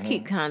house. You got to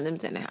keep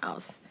condoms in the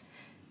house.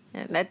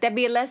 And let that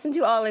be a lesson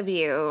to all of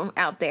you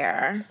out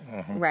there,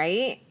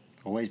 right?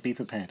 Always be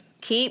prepared.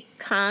 Keep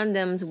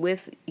condoms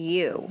with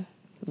you.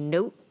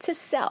 Note to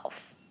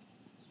self.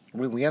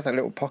 We have that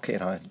little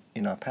pocket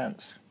in our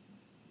pants.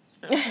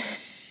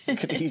 You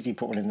could easily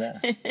put one in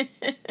there.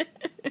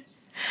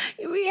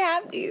 We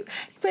have to.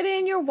 Put it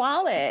in your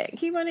wallet.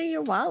 Keep one in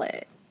your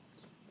wallet.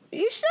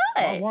 You should.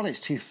 My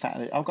wallet's too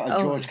fat. I've got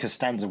a George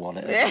Costanza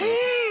wallet.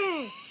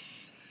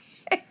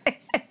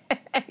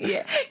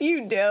 Yeah,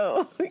 you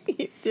do.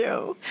 You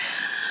do.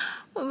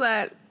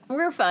 But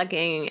we're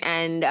fucking,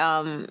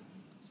 and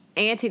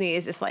Anthony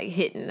is just like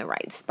hitting the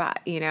right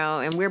spot,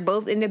 and we're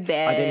both in the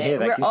bed. I didn't hear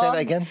that. Can you say that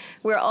again?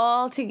 We're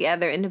all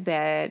together in the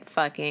bed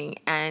fucking,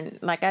 and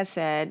like I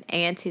said,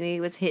 Anthony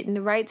was hitting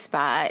the right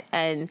spot,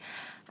 and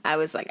I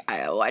was like, I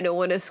don't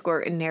want to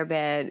squirt in their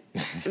bed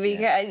because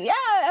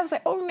I was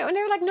like, oh no, and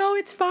they were like, no,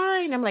 it's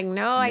fine. I'm like,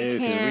 no, I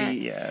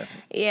can't.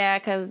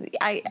 Because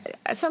I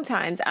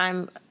sometimes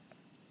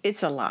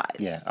it's a lot.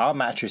 Yeah, our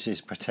mattress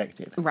is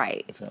protected.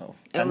 Right. So,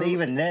 and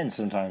even then,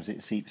 sometimes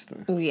it seeps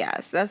through.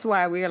 Yes, that's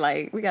why we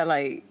got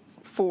like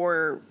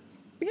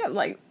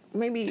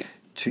maybe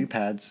 2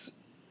 pads.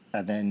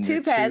 And then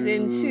 2 pads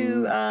and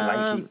 2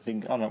 blanket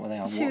thing. I don't know what they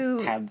are. 2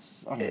 what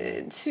pads? I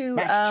don't know. 2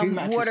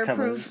 mattress waterproof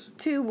covers.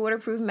 2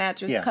 waterproof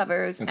mattress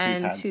covers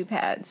and 2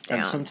 pads down.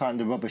 And sometimes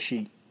the rubber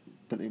sheet,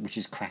 which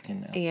is cracking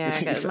now. Yeah,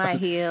 because my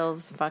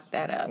heels fucked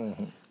that up.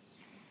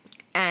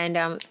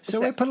 And so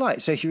we're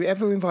polite. So if you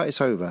ever invite us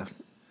over,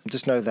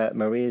 just know that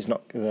Maria's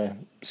not gonna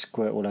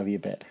squirt all over your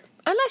bed.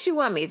 Unless you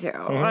want me to.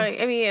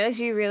 I mean, unless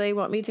you really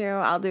want me to,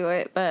 I'll do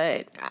it.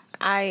 But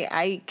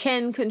I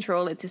can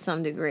control it to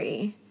some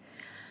degree.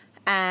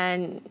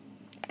 And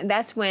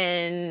that's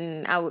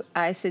when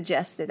I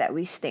suggested that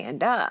we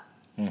stand up.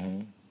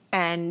 Mm-hmm.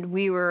 And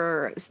we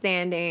were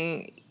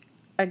standing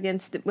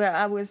against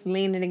I was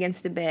leaning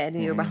against the bed,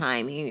 and you were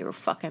behind me, and you were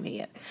fucking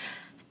me up.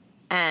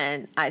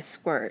 And I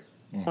squirt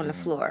on the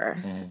floor.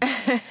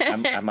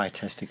 Mm-hmm. and my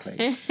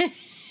testicles.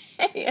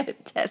 Yeah,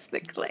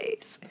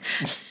 testicles.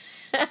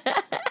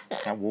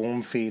 That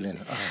warm feeling.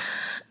 Oh.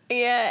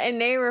 Yeah, and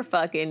they were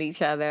fucking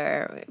each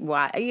other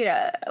while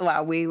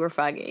we were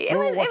fucking. We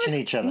were watching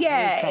each other.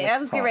 Yeah, I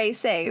was getting ready to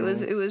say it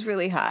was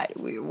really hot.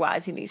 We were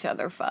watching each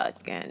other fuck,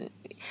 and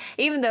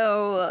even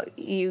though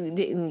you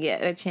didn't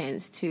get a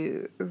chance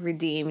to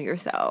redeem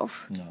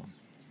yourself. No.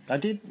 I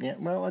did, yeah.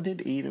 Well, I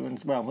did eat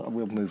it. Well,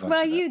 we'll move on.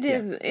 Well, to that. you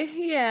did,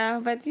 yeah,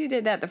 but you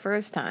did that the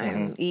first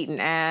time, eating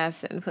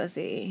ass and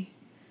pussy,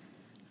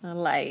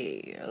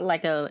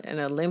 like an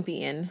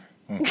Olympian.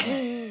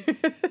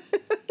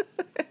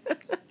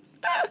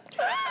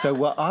 So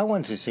what I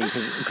wanted to see,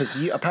 because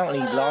you apparently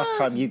last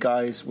time you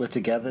guys were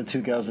together,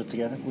 two girls were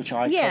together, which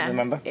I can't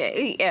remember.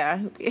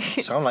 Yeah.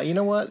 So I'm like, you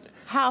know what?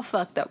 How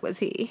fucked up was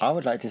he? I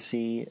would like to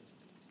see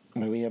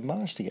Maria and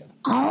Marge together.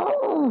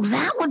 Oh,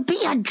 that would be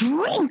a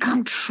dream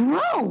come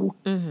true.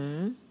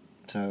 Mm-hmm.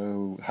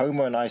 So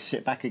Homer and I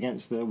sit back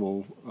against the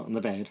wall on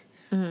the bed,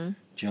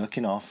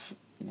 jerking off,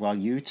 while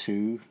you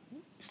two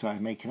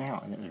started making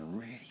out, and it was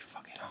really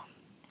fucking hot.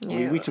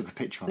 Yeah. We took a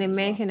picture of it. They're as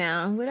making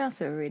well. out. What else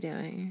were we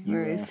doing? You We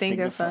were were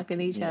finger fucking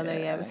each other.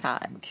 Yeah, it was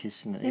hot.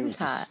 Kissing it. It was was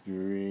just hot.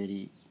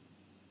 really.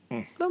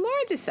 But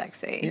Marge is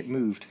sexy. It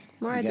moved.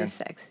 Marge again. is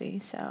sexy,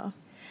 so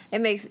it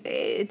makes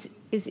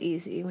it's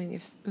easy when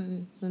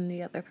when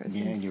the other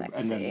person is sexy.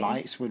 And the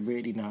lights were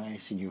really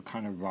nice, and you were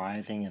kind of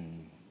writhing,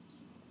 and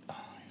it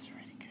was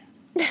really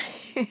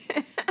good.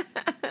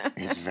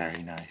 It's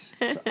very nice.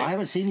 So I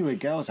haven't seen you with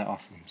girls that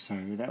often, so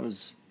that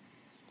was.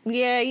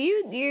 Yeah,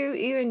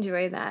 you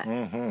enjoy that.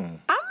 Mm-hmm. I'm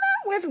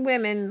not with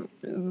women.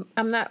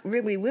 I'm not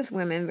really with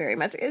women very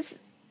much. It's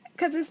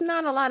because it's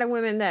not a lot of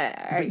women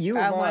that But you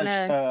I and want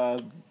Marge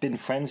to. been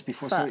friends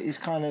before, fuck. so it's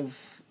kind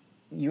of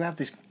you have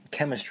this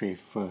chemistry,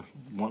 for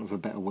want of a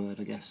better word,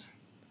 I guess.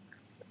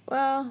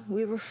 Well,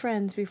 we were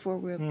friends before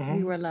we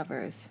were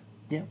lovers,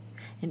 Yeah.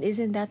 and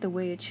isn't that the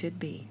way it should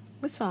be?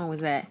 What song was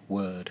that?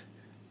 Word.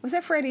 Was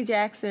that Freddie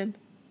Jackson?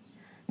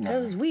 No.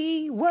 'Cause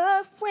we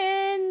were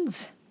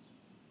friends.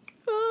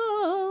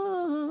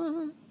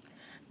 Oh,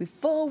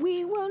 before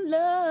we were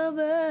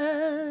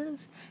lovers.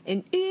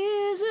 And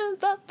isn't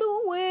that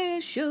the way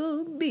it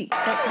should be?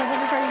 That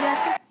wasn't Freddie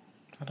Jackson?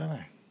 I don't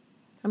know.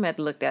 I'm going to have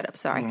to look that up.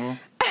 Sorry. Mm-hmm.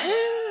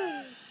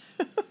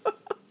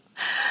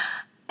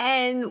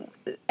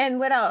 And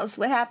what else?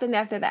 What happened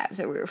after that?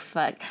 So we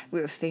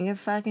were finger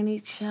fucking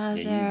each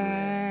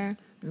other,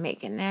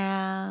 making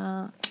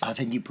out. I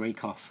think you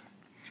break off.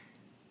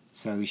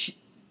 So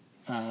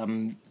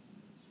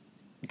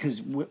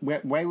because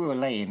where we were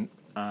laying,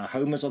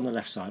 Homer's on the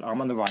left side, I'm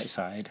on the right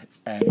side,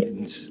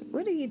 and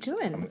What are you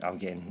doing? I'm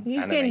getting He's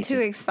animated. getting too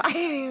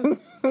excited.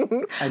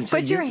 And so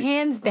Put your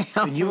hands down.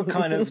 And you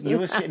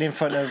were sitting in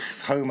front of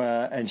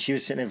Homer, and she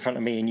was sitting in front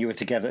of me, and you were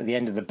together at the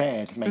end of the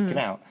bed making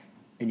out,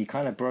 and you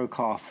kind of broke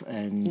off,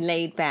 and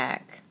Laid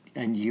back.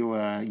 and you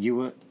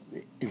were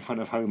in front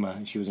of Homer,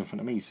 and she was in front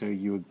of me, so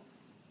you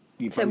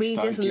So both we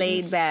started just giving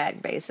laid us-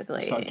 back,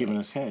 basically. started giving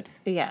us head.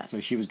 Yes. So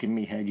she was giving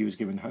me head, you was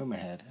giving Homer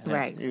head. And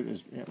Right.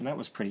 that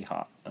was pretty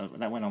hot.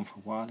 That went on for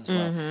a while as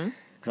well.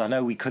 Because I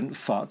know we couldn't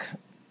fuck.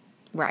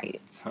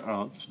 Right.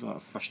 So, it's a lot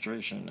of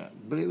frustration.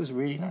 But it was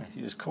really nice.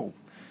 It was cool.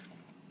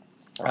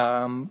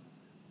 Well,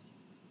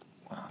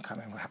 I can't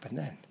remember what happened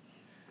then.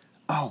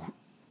 Oh,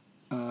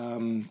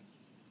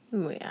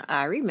 Yeah,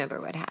 I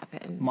remember what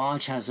happened.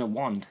 Marge has a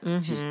wand.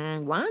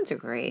 Wands are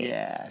great.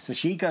 Yeah, so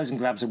she goes and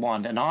grabs a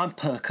wand, and I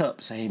perk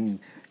up saying,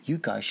 "You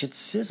guys should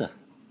scissor."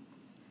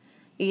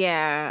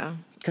 Yeah.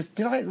 Because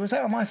was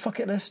that on my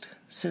bucket list?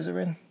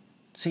 Scissoring,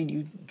 seeing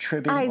you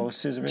tribbing or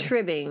scissoring.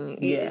 Tribbing.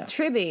 Yeah.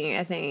 Tribbing,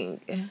 I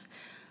think.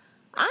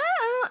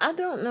 I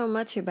don't know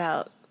much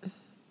about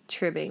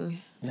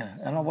tribbing. Yeah,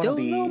 and I want to Don't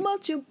be know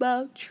much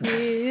about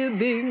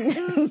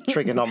tribbing.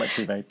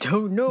 trigonometry, babe.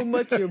 Don't know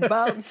much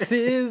about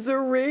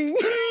scissoring.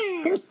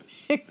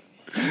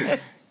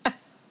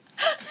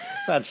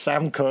 That's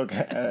Sam Cooke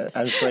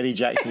and Freddie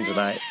Jackson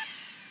tonight.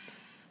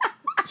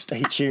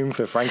 Stay tuned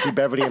for Frankie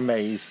Beverly and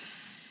Maze.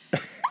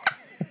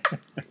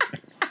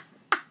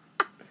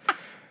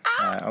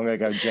 I'm going to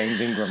go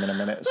James Ingram in a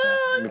minute, so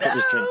let me put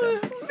this drink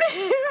down.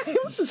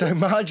 So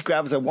Marge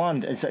grabs a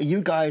wand, and so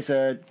you guys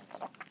are...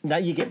 Now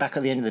you get back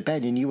at the end of the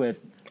bed, and you were...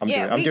 I'm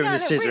doing the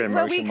scissoring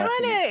motion.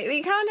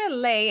 We kind of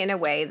lay in a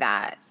way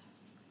that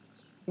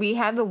we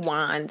have the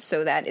wand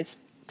so that it's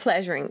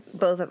pleasuring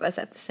both of us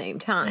at the same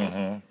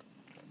time.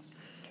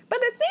 But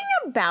the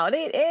thing about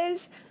it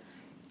is,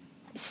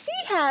 she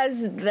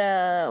has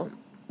the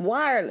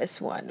wireless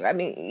one. I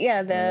mean,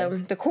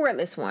 the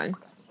cordless one.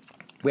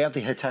 We have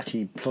the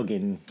Hitachi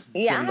plug-in.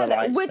 Yeah, dim the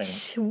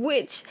lights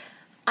which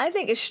I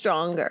think is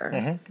stronger.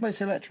 thing. Well, it's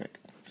electric.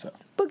 So.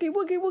 Boogie,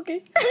 woogie,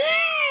 woogie.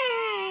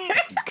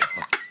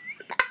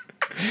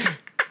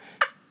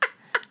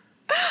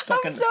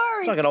 I'm sorry.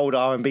 It's like an old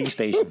R&B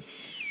station.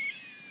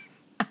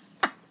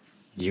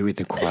 You with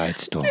the quiet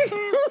storm.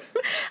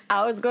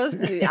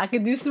 I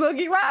could do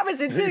Smokey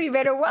Robinson too. You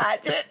better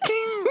watch it.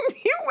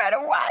 You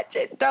better watch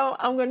it.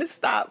 I'm gonna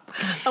stop.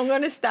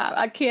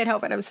 I can't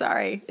help it. I'm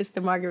sorry. It's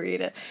the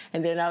margarita.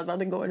 And then I was about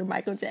to go into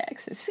Michael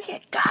Jackson. See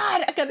it?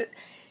 God, I gotta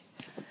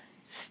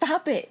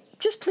stop it.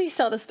 Just please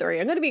tell the story.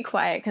 I'm gonna be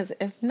quiet because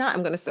if not,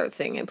 I'm gonna start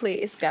singing.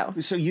 Please go.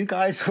 So you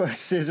guys were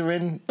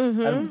scissoring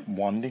and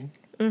wanding.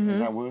 Is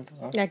that a word?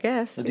 Huh? I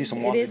guess. Let's do some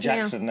It Wanda is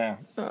Jackson now.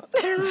 No,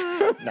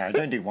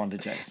 don't do Wanda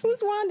Jackson.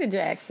 Who's Wanda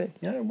Jackson?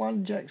 You know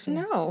Wanda Jackson?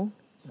 No.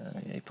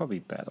 Yeah, you're probably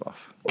better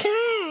off.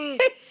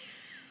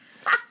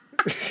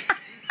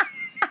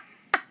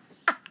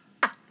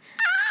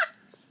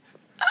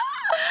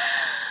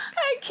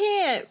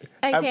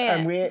 I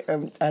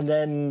can't. And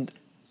then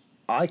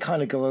I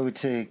kind of go over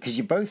to, because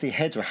both your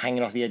heads were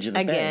hanging off the edge of the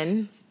bed.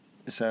 Again.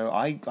 So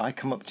I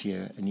come up to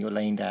you and you're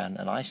laying down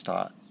and I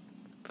start.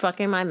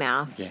 Fucking my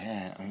mouth.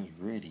 Yeah, I was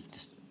really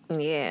just.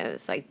 Yeah,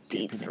 it's like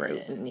deep Dipping throat.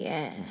 it in.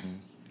 Yeah.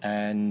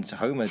 And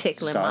Homer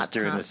Tickling starts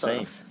my doing the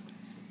same.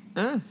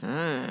 tonsils.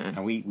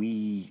 And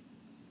we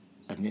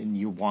and then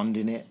you're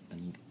wanding it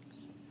and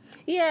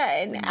Yeah,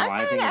 and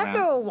Writhing after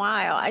around. a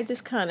while, I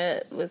just kind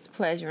of was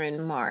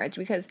pleasuring Marge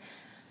because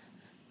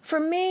for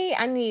me,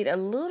 I need a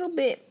little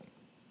bit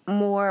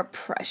more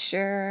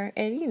pressure,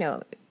 and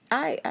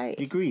I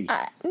you're greedy.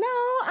 I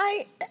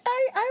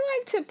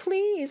like to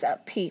please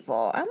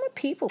people. I'm a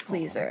people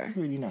pleaser.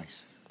 Really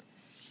nice.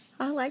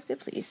 I like to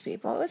please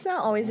people. It's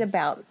not always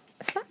about.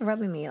 Stop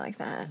rubbing me like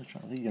that. I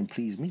think you're gonna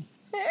please me.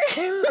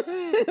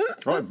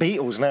 Right,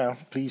 Beatles now.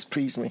 Please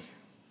please me.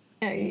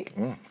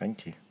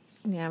 Thank you.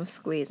 Yeah, I'm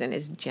squeezing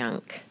his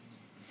junk.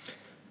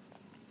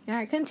 All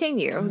right,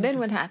 continue. Then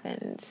what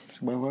happens?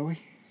 Where were we?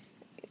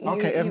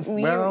 Okay,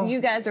 You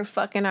guys are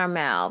fucking our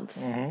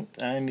mouths.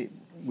 And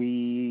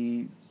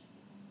we,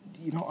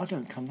 I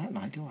don't come that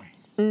night, do I?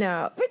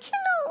 No, but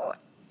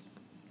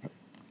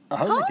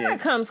Homer Homer did.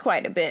 comes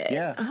quite a bit.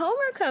 Yeah.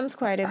 Homer comes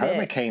quite a Homer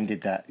bit. came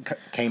did that.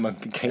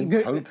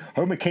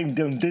 Homer came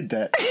done did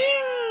that.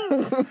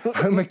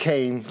 Homer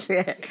came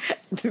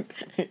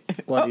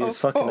while he was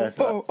fucking her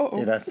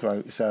in her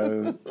throat.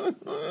 So,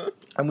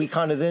 and we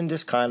kind of then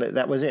just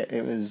that was it.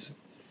 It was.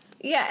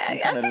 Yeah, I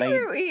kinda think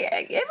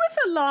laid- it was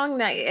a long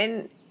night,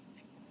 and It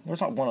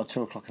was like 1 or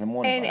 2 o'clock in the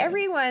morning. and by then.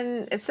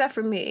 everyone except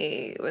for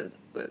me was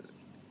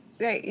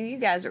like, you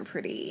guys were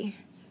pretty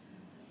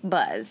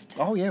buzzed.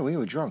 Oh yeah, we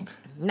were drunk,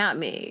 Not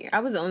me.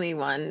 I was the only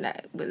one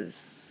that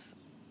was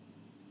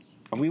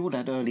and we would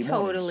have had early mornings.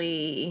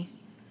 totally,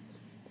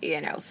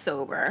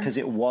 sober. Because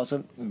it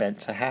wasn't meant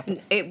to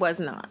happen. It was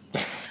not.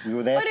 We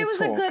were there But to it was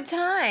talk. a good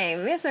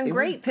time. We had some It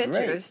great was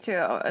great. pictures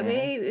too.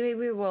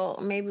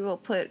 Maybe we'll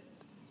put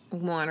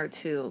 1 or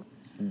 2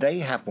 They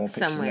have more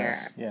pictures somewhere.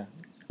 than us.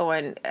 Yeah.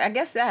 on. I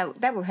guess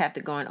that would have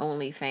to go on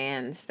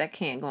OnlyFans. That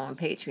can't go on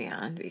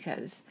Patreon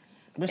because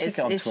Let's stick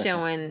it on it's Twitter.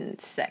 showing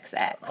sex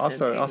acts. I'll and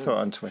throw it things.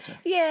 on Twitter.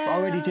 Yeah, I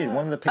already did.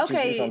 One of the pictures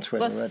is on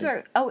Twitter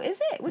already. Oh,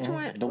 is it? Which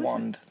one? The Which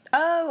one? wand.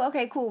 Oh,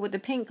 okay, cool. With the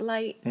pink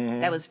light.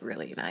 That was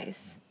really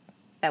nice.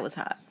 That was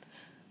hot.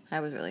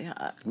 That was really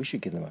hot. We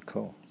should give them a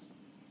call.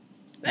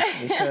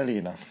 It's early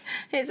enough.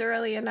 It's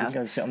early enough. We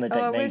can go sit on the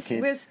deck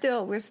naked.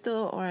 We're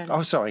still on.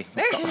 Oh, sorry.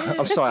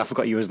 I'm sorry. I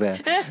forgot you was there.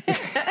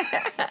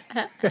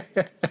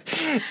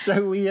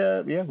 So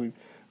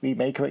we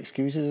make our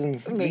excuses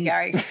and Make leave.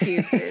 our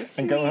excuses.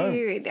 And go home.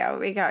 We don't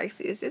make our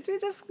excuses. We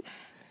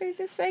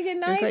just say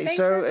goodnight. Okay, Thanks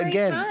so for a great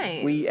again,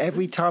 time.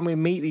 every time we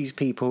meet these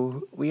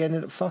people, we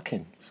ended up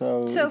fucking.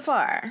 So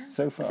far.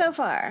 So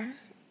far.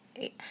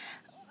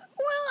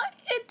 Well,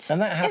 it's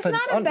And that happened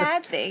It's not a on the-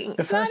 bad thing.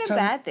 the It's not first a time-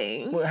 bad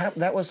thing. Well,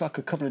 that was like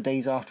a couple of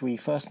days after we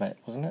first met,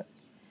 wasn't it?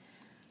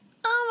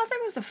 I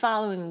think it was the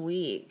following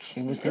week.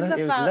 It was the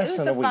less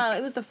than a week.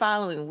 It was the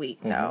following week,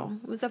 though.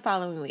 It was the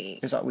following week.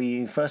 It's like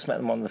we first met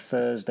them on the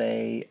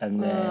Thursday,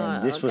 and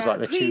then this was God, like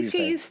the please, Tuesday.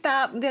 Please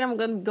stop. Then I'm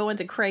going to go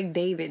into Craig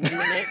David in a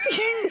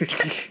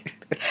minute.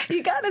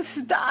 You got to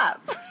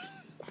stop.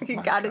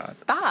 You got to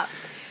stop.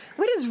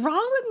 What is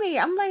wrong with me?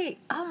 I'm like,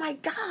 oh my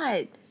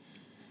God.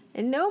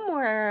 And no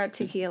more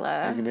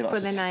tequila There's gonna be for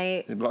lots the of-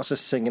 night. there'll be lots of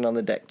singing on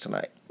the deck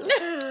tonight.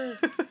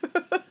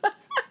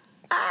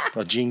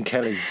 Or Gene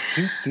Kelly.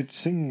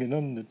 Singing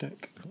on the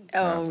deck.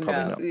 Oh, Probably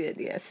no. not.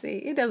 Yeah, see,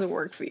 it doesn't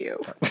work for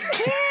you.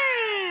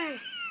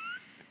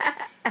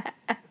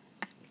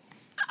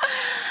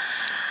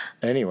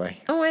 Anyway,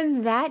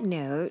 On that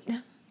note,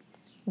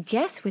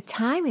 guess what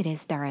time it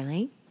is,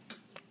 darling?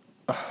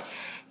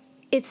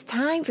 It's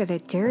time for the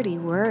dirty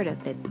word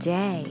of the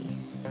day.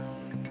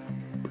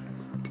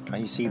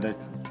 can you see Are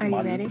you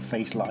my ready?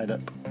 face light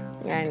up?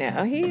 I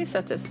know, he's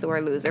such a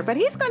sore loser, but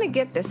he's going to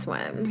get this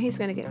one. He's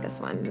going to get this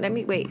one.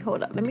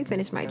 Hold up. Let me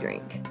finish my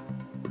drink.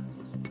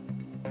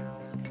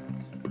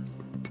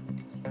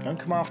 Don't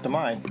come after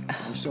mine.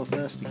 I'm still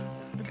thirsty.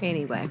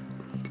 Anyway,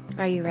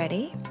 are you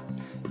ready?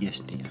 Yes,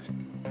 dear.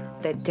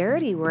 The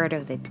dirty word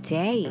of the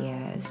day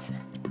is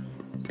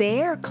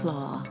bear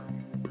claw.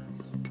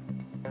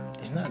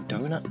 Isn't that a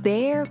donut?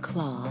 Bear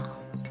claw.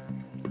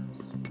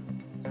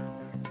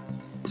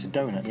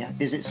 donut, yeah?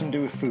 Is it something to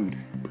do with food?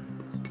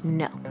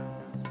 No.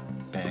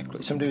 Bear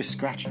claw. Something to do with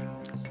scratching?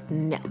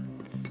 No.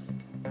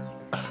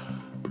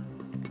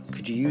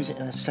 Could you use it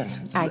in a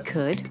sentence? I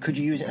could. Could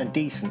you use it in a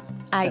decent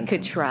I sentence?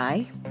 could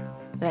try.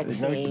 Let's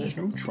There's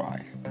see. no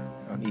try.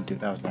 I need to.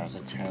 That was a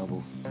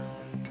terrible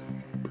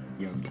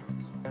Yoda.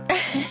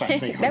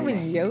 That was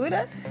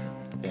Yoda?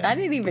 Yeah. I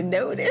didn't even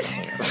notice.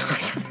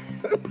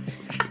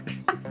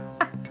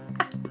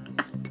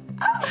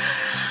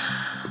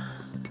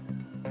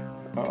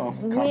 Uh-oh.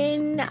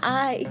 When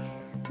I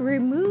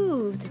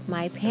removed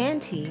my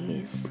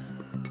panties.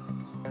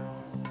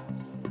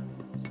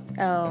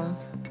 Oh.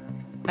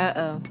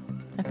 Uh-oh.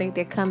 I think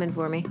they're coming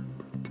for me.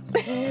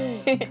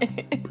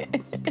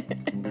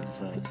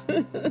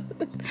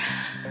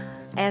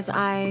 As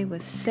I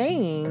was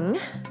saying,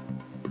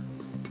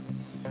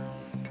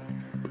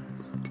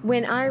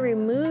 when I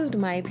removed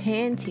my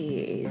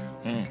panties,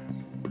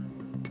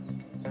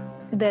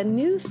 the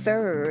new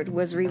third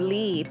was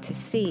relieved to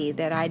see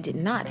that I did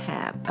not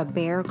have a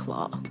bear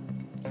claw.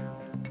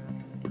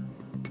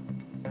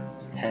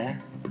 Hair?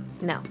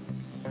 No.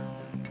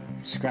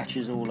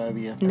 Scratches all over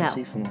your No.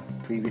 pussy from the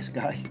previous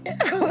guy?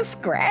 Oh,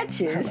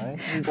 scratches. Hello.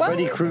 Why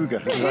Freddy would- Krueger.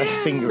 His nice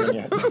finger in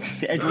you.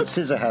 Edward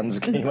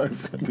Scissorhands came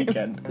over the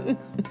weekend.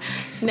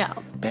 No.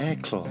 Bear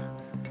claw.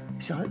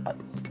 See,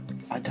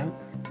 I don't...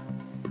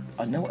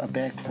 I know what a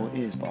bear claw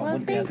is, but I Well,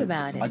 wouldn't be able think to...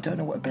 about it. I don't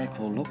know what a bear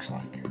claw looks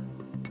like.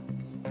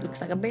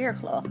 Looks like a bear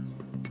claw.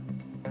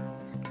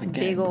 Again,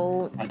 Big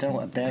old. I don't know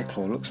what a bear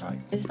claw looks like.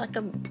 It's like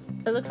a.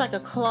 It looks like a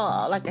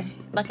claw, like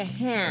a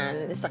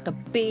hand. It's like a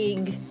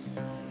big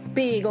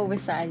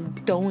oversized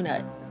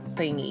donut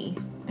thingy.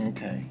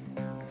 Okay.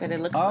 But it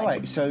looks All like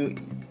right, so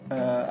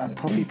a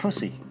puffy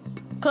pussy.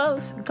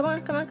 close. Come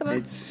on.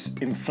 It's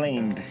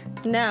inflamed.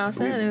 No, it's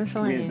not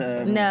inflamed.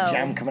 With no.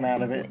 jam coming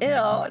out of it.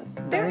 Ew.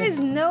 There is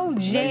no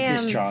jam.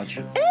 No discharge.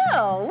 Ew.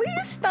 Will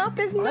you stop?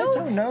 There's no.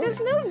 don't know. There's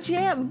no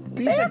jam.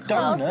 These Bear are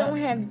claws donut. don't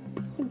have.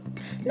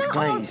 Not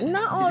glazed. all.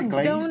 Not Is all it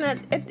glazed?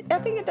 donuts. I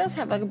think it does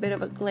have like a bit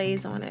of a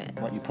glaze on it.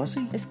 What, your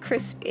pussy? It's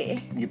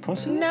crispy. Your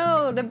pussy?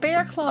 No, the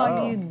bear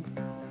claw. Oh. You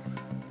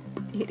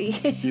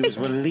idiot. You was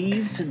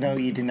relieved to know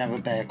you didn't have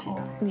a bear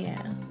claw.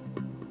 Yeah.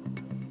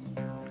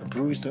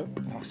 Bruised up.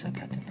 No, I said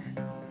that, didn't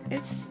I?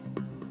 It's.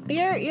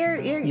 You're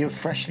You're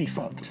freshly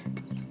fucked.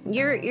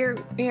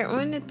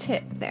 on the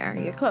tip there.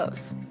 You're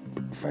close.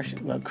 Fresh,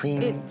 like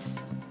cream.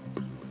 It's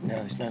No,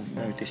 it's no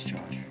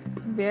discharge.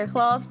 bear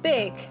claw's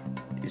big,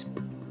 It's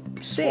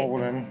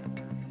swollen,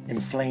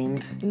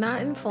 inflamed,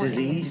 not inflamed.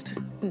 diseased.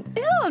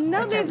 Ew,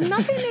 no, there's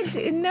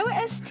nothing. No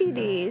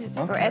STDs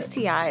or Okay.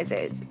 STIs.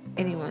 It's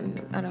anyone.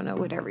 I don't know.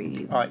 Whatever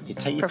you. All right, you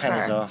take your Prefer.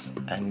 panties off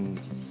and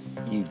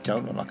you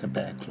don't look like a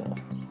bear claw,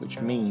 which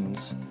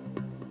means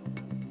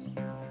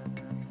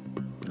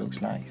it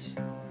looks nice,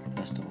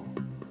 first of all.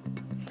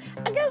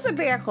 I guess a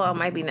bear claw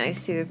might be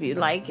nice too if you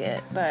like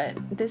it, but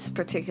this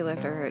particular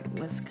third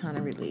was kind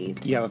of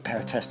relieved. You have a pair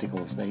of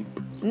testicles.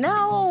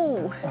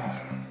 No,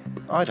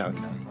 I don't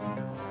know.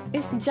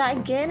 it's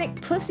gigantic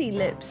pussy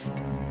lips.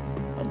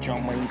 Like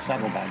John Wayne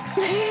Saddlebags.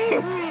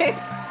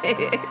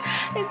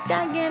 It's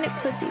gigantic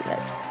pussy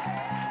lips.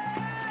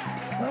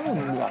 That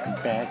wouldn't look like a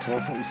bear claw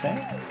from what you say.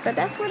 But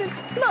that's what it's.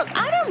 Look,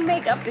 I don't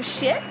make up the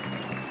shit.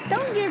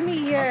 Don't give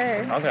me your.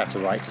 I'm gonna have to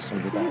write to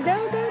somebody about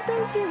this.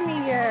 Don't give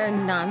me your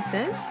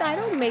nonsense. I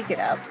don't make it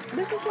up.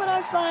 This is what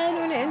I find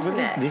on the Well,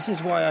 internet. this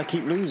is why I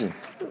keep losing.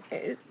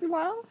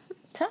 Well,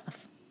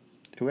 tough.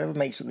 Whoever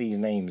makes up these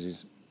names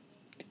is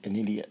an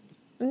idiot.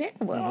 Yeah,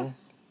 well,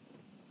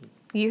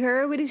 Mm-hmm. you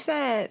heard what he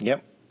said.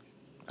 Yep.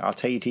 I'll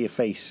tell you to your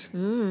face.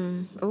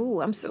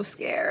 Oh, I'm so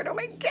scared. Oh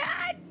my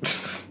god.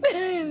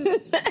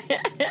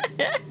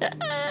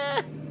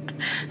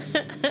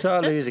 So I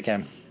lose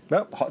again.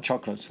 Well, hot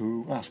chocolate.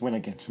 So I win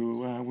again.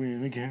 So I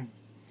win again.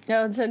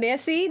 No, so there.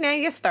 See, now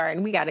you're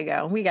starting. We gotta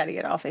go. We gotta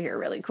get off of here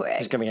really quick.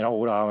 It's gonna be an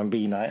old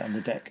R&B night on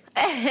the deck.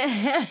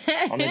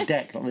 On the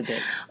deck, not the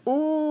deck.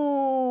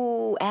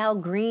 Ooh, Al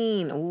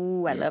Green.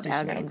 Ooh, I love Let's do Al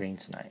some Green. Al Green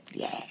tonight.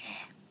 Yeah,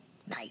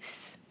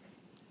 nice.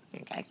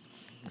 Okay.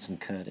 And some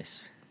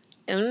Curtis.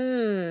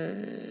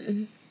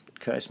 Mmm.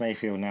 Curtis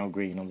Mayfield and Al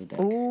Green on the deck.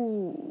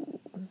 Ooh.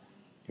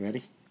 You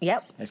ready?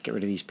 Yep. Let's get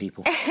rid of these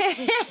people.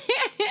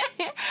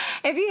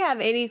 If you have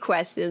any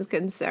questions,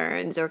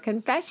 concerns, or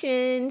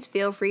confessions,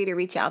 feel free to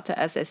reach out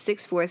to us at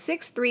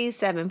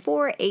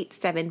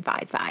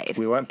 646-374-8755.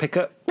 We won't pick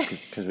up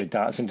because we're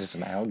dancing to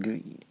some Al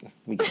Green.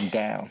 We get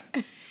down.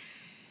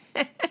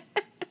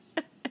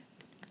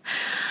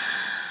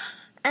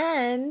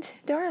 And,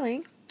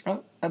 darling,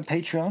 Oh, and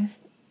Patreon.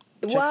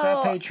 Check out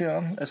Well-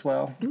 Patreon as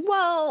well.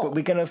 well, But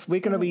we're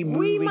gonna be moving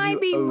we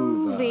might be you over.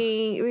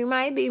 moving. We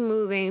might be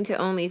moving to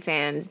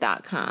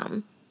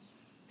OnlyFans.com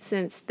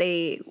since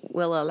they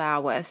will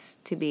allow us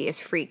to be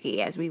as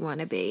freaky as we want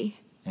to be.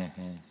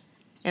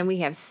 And we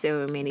have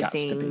so many Gots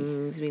to be.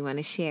 things we want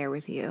to share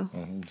with you.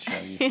 Show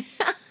you.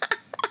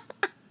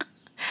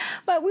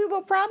 But we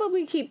will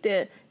probably keep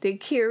the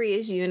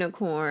Curious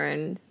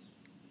Unicorn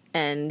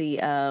and the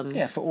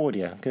Yeah, for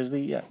audio because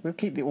we'll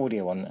keep the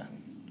audio on there.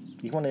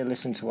 You want to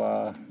listen to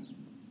our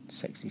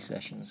sexy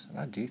sessions. And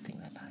I do think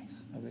they're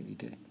nice. I really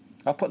do.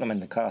 I'll put them in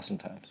the car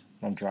sometimes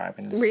when I'm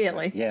driving.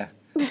 Really? Yeah.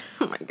 Oh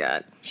my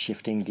God.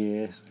 Shifting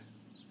gears.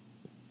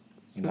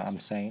 You know what I'm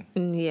saying?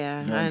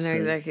 Yeah, No, I I'm know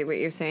saying- exactly what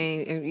you're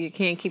saying. You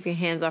can't keep your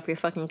hands off your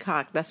fucking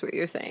cock. That's what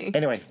you're saying.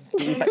 Anyway,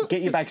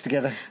 get your bags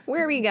together.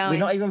 Where are we going? We're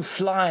not even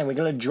flying. We're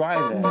going to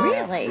drive there.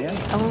 Really?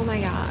 Yeah. Oh my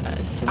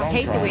gosh. a I long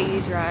hate the drive. way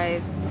you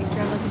drive. You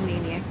drive like a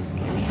maniac. You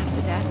scare me half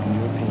to death.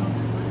 European.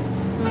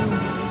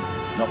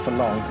 Not for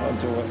long. Not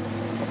until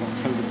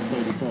October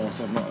the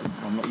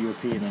 31st. I'm not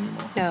European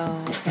anymore.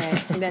 No,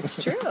 okay.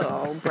 That's true.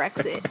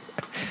 Brexit.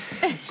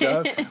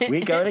 So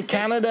we're going to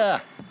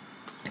Canada.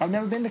 I've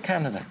never been to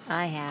Canada.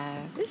 I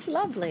have. It's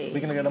lovely. We're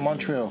going to go to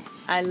Montreal.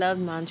 I love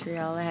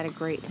Montreal. I had a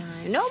great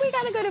time. No, we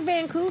got to go to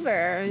Vancouver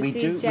and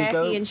see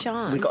Jackie and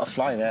Sean. We got to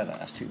fly there.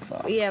 That's too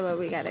far. Yeah, but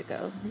we got to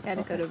go. We got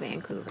to go to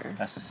Vancouver.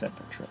 That's a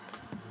separate trip.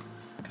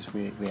 Because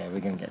we're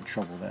going to get in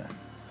trouble there.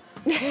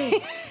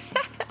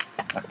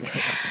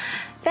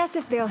 That's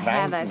if they'll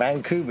have us.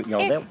 Vancouver.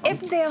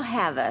 If they'll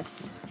have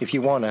us. If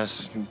you want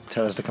us,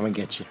 tell us to come and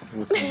get you.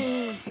 We'll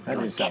come. That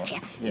Go is get how-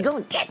 you. yeah. Go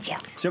get you.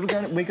 So we're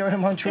going to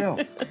Montreal.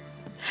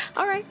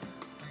 All right.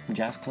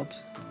 Jazz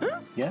clubs.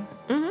 Yeah.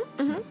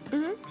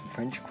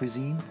 French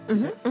cuisine.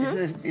 Is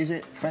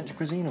it French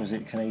cuisine or is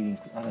it Canadian?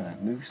 I don't know.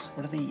 Moose.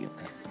 What do they eat up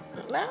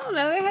there? I don't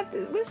know. They have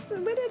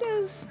what are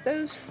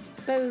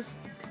those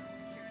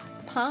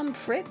pommes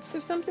frites or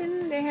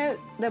something? They had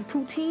the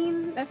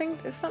poutine, I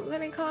think, or something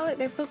they call it.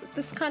 They put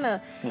this kind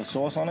of Little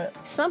sauce on it.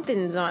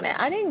 something's on it.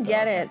 I didn't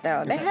get it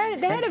though. They had a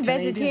French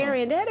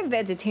vegetarian. They had a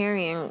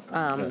vegetarian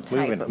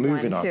type of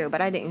moving one on. too, but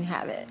I didn't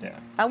have it. Yeah.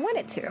 I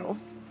wanted to,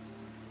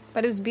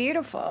 but it was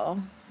beautiful.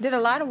 Did a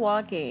lot of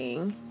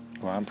walking.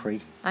 Grand Prix.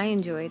 I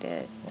enjoyed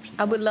it.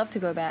 I would love to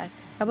go back.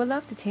 I would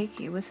love to take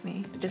you with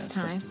me this Jazz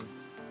time. Festival.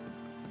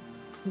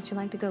 Would you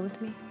like to go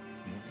with me?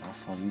 Yeah, I'll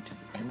follow you to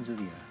the ends of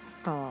the earth.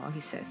 Oh,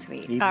 he's so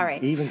sweet. Even, All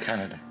right. Even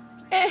Canada.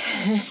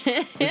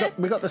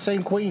 we got the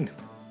same queen.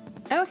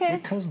 Okay. We're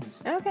cousins.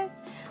 Okay.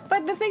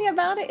 But the thing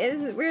about it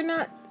is, we're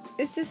not.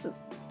 It's just.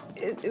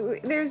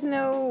 There's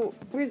no.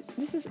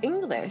 This is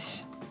English.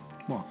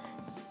 What?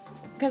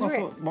 Because I we're.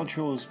 thought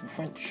Montreal's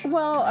French.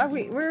 Well,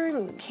 we're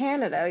in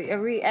Canada.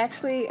 Are we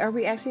actually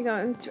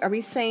going? Are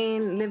we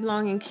saying "live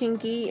long and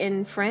kinky"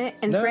 in French?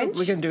 No, French?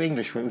 we're going to do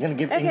English. We're going to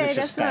give Okay, English a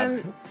that's what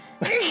stab. I'm.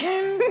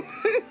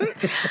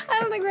 I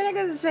don't think we're not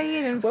going to say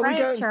it in Well,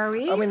 French, are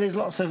we? I mean, there's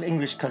lots of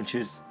English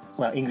countries,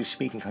 well,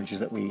 English-speaking countries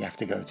that we have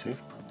to go to.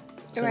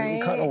 So right.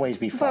 we can't always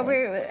be But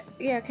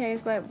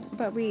fine.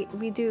 but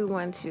we do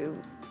want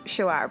to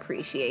show our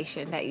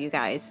appreciation that you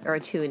guys are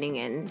tuning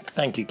in.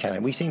 Thank you,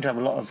 Canada. We seem to have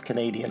a lot of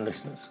Canadian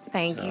listeners.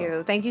 Thank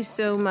So- you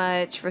so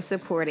much for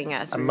supporting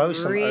us. And We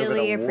most of them over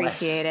really the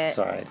appreciate west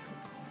it. side,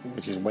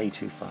 which is way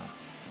too far.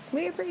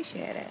 We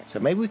appreciate it. So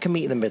maybe we can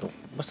meet in the middle.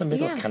 What's the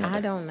middle Yeah, of Canada?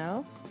 I don't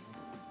know.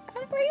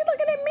 Why are you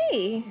looking at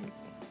me?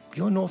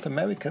 You're North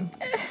American.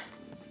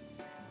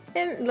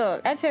 And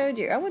look, I told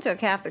you, I went to a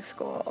Catholic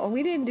school.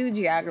 We didn't do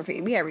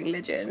geography. We had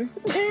religion.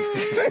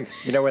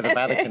 You know where the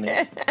Vatican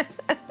is.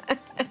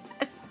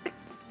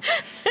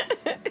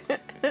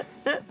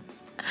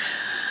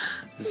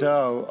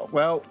 So,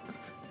 well,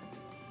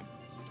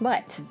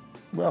 What?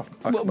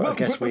 I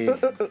guess we.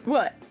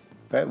 What?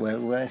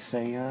 Let's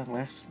say,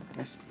 let's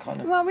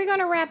kind of. Well, we're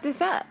gonna wrap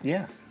this up.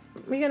 Yeah.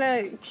 We're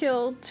gonna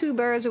kill two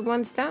birds with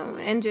one stone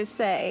and just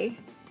say,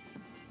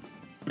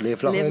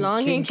 Live long, live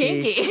long and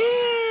kinky.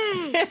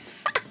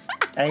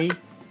 A.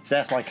 So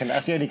that's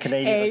the only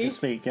Canadian I A. can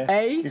speak. Yeah.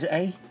 A. Is it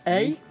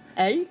A?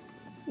 A.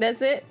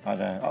 That's it. I don't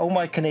know. All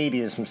my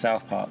Canadians from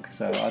South Park,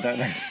 so I don't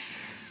know.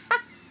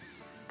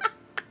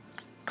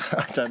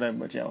 I don't know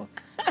much else.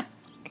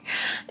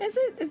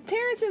 Is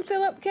Terrence and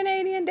Phillip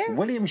Canadian?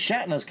 William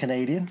Shatner's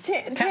Captain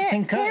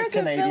Terrence Kirk's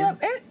and Canadian.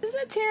 Phillip. Is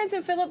it Terrence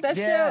and Phillip? That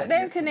Yeah. show?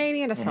 They're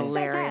Canadian. That's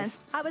hilarious.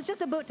 Terrence, I was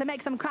just about to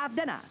make some craft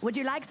dinner. Would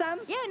you like some?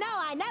 You know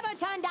I never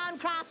turn down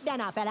craft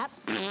dinner, Philip.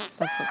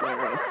 That's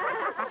hilarious.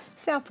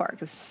 South Park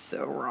is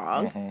so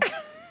wrong.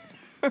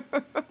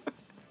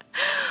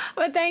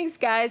 Well, thanks,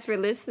 guys, for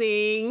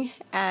listening,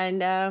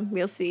 and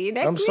we'll see you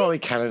next I'm week. sorry,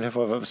 Canada, if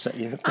I've upset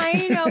you.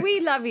 I know, we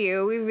love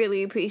you. We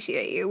really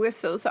appreciate you. We're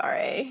so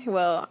sorry.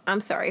 Well, I'm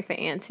sorry for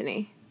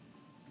Anthony.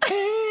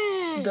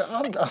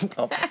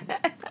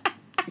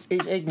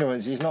 It's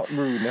ignorance. It's not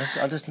rudeness.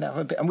 I just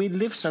never. And we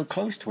live so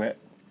close to it.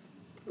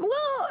 Well,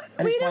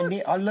 And we it's my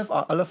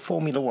don't. I love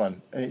Formula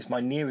One, and it's my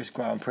nearest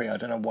Grand Prix. I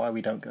don't know why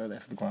we don't go there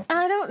for the Grand Prix.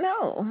 I don't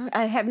know.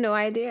 I have no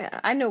idea.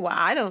 I know why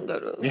I don't go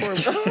to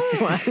Formula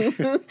One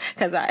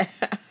because I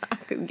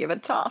couldn't give a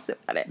toss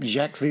about it.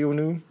 Jacques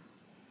Villeneuve,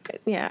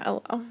 Yeah.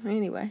 Oh,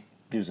 anyway.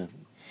 he was a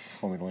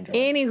Formula One driver.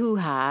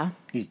 Anywho-ha.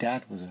 His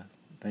dad was a.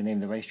 They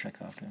named the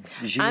racetrack after him.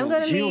 I'm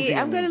gonna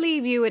Villeneuve.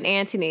 leave you with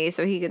Anthony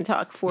so he can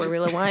talk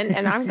Formula One,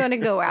 and I'm gonna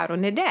go out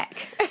on the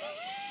deck.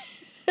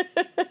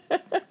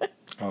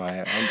 All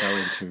right, I'm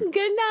going to.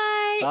 Good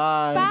night.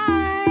 Bye.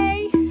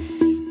 Bye.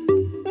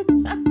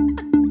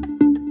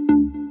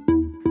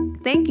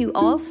 Thank you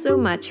all so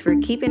much for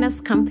keeping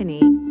us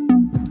company.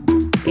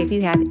 If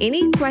you have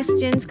any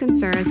questions,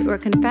 concerns, or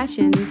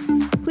confessions,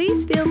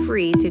 please feel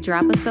free to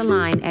drop us a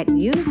line at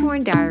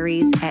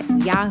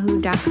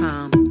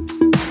unicorndiaries@yahoo.com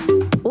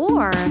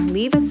or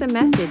leave us a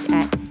message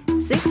at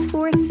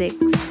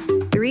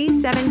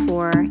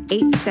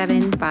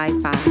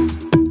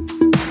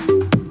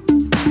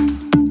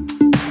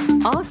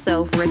 646-374-8755.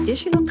 Also, for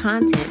additional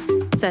content,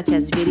 such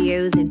as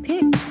videos and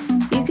pics,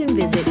 you can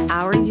visit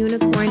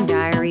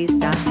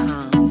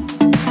ourunicorndiaries.com.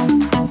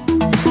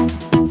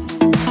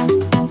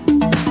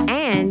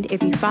 And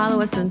if you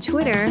follow us on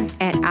Twitter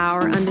at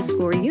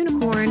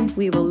 @our_unicorn,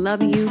 we will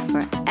love you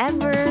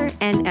forever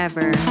and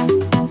ever.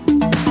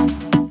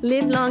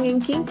 Live long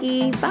and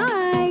kinky.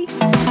 Bye.